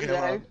happen come though.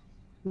 up.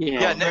 Yeah.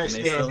 Yeah, It next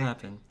may game. still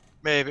happen.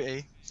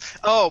 Maybe.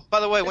 Oh, by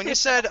the way, when you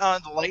said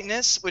the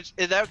lightness,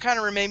 that kind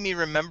of made me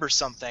remember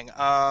something.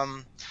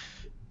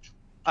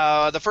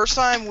 The first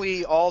time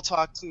we all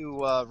talked to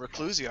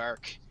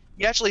Reclusiarch,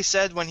 he actually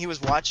said when he was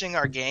watching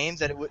our game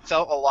that it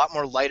felt a lot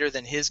more lighter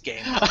than his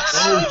game.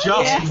 Oh, just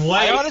Yes. wait.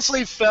 I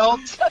honestly felt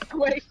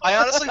Wait.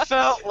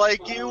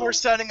 like you were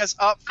setting us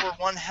up for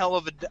one hell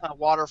of a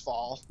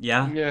waterfall.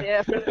 Yeah. Yeah.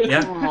 Yeah.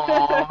 Yeah.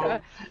 Aw.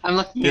 I'm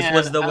looking This at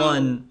was the I'm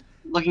one.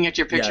 Looking at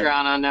your picture, Yeah.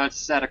 Anna. No,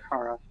 it's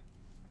Sadakara.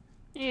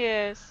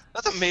 Yes.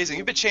 That's amazing.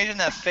 You've been changing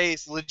that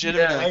face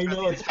legitimately. I for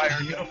know, the it's entire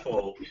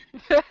beautiful.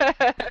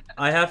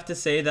 I have to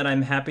say that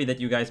I'm happy that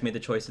you guys made the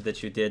choices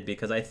that you did,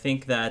 because I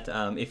think that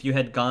if you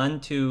had gone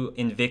to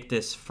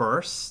Invictus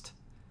first,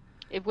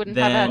 It wouldn't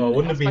Then- have Oh, had it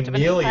wouldn't have as been much of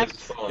an nearly as impact.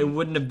 fun. it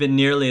wouldn't have been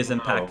nearly as No.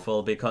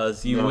 impactful,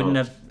 because you No. wouldn't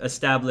have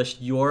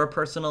established your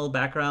personal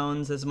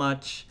backgrounds as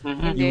much.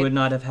 Mm-hmm. You Indeed. would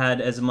not have had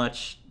as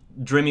much.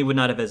 Dreamy would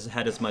not have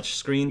had as much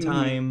screen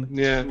time.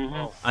 Yeah.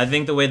 Mm-hmm. I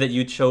think the way that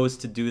you chose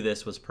to do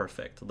this was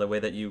perfect. The way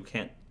that you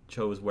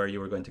chose where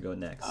you were going to go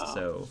next. Oh.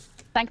 So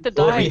Thank the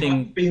Well, if die. we Everything-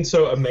 had been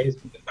so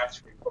amazed with the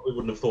fact, we probably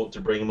wouldn't have thought to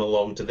bring him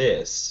along to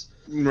this.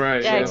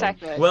 Right. Yeah,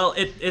 exactly. well,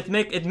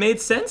 it made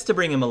sense to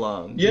bring him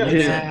along. Yeah, It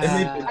made Yeah.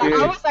 sense.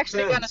 I was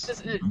actually gonna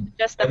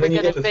suggest that And we're then you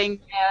gonna get the bring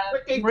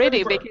freaking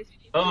Ready creeper. because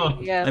Oh.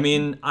 yeah. I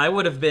mean, I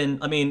would have been.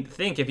 I mean,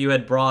 think if you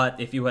had brought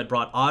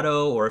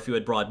Otto, or if you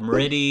had brought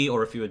Meridi,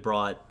 or if you had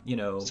brought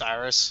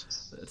Cyrus.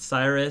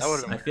 Cyrus. That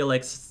would've been I feel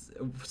like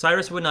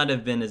Cyrus would not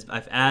have been as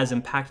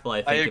impactful.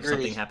 I think if agree.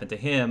 something happened to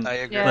him. I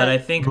agree. Yeah. But I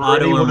think Meridi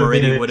Otto or would have been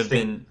Meridi would have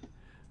interesting.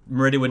 been.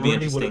 Meridi would be Meridi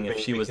interesting would have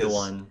if she been was the because-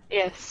 one.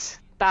 Yes.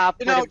 That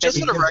You would know, have just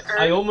been. for the record,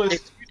 I almost,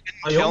 if you didn't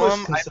I kill almost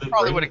him, I considered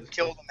probably bringing would him. have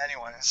killed him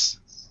anyways.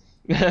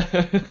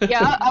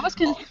 Yeah, I was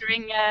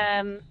considering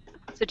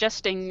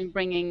suggesting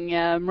bringing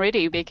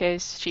Meridi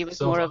because she was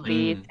So more of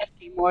the fun.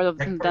 techie, more of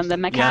Tech than the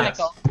person.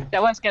 mechanical.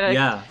 That was gonna.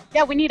 Yeah.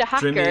 Yeah, we need a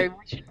hacker. Dreamy-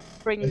 We should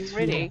bring It's Meridi.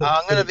 really-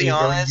 I'm gonna It'd be be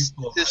very honest.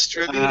 useful.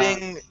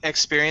 Distributing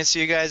experience to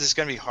you guys is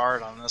gonna be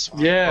hard on this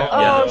one. Yeah.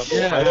 Oh,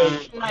 Yeah. I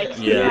don't- Like,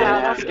 Yeah.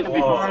 yeah, that's gonna be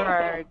Oh.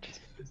 hard.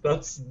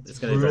 That's It's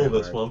gonna be brutal,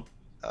 very this hard. one.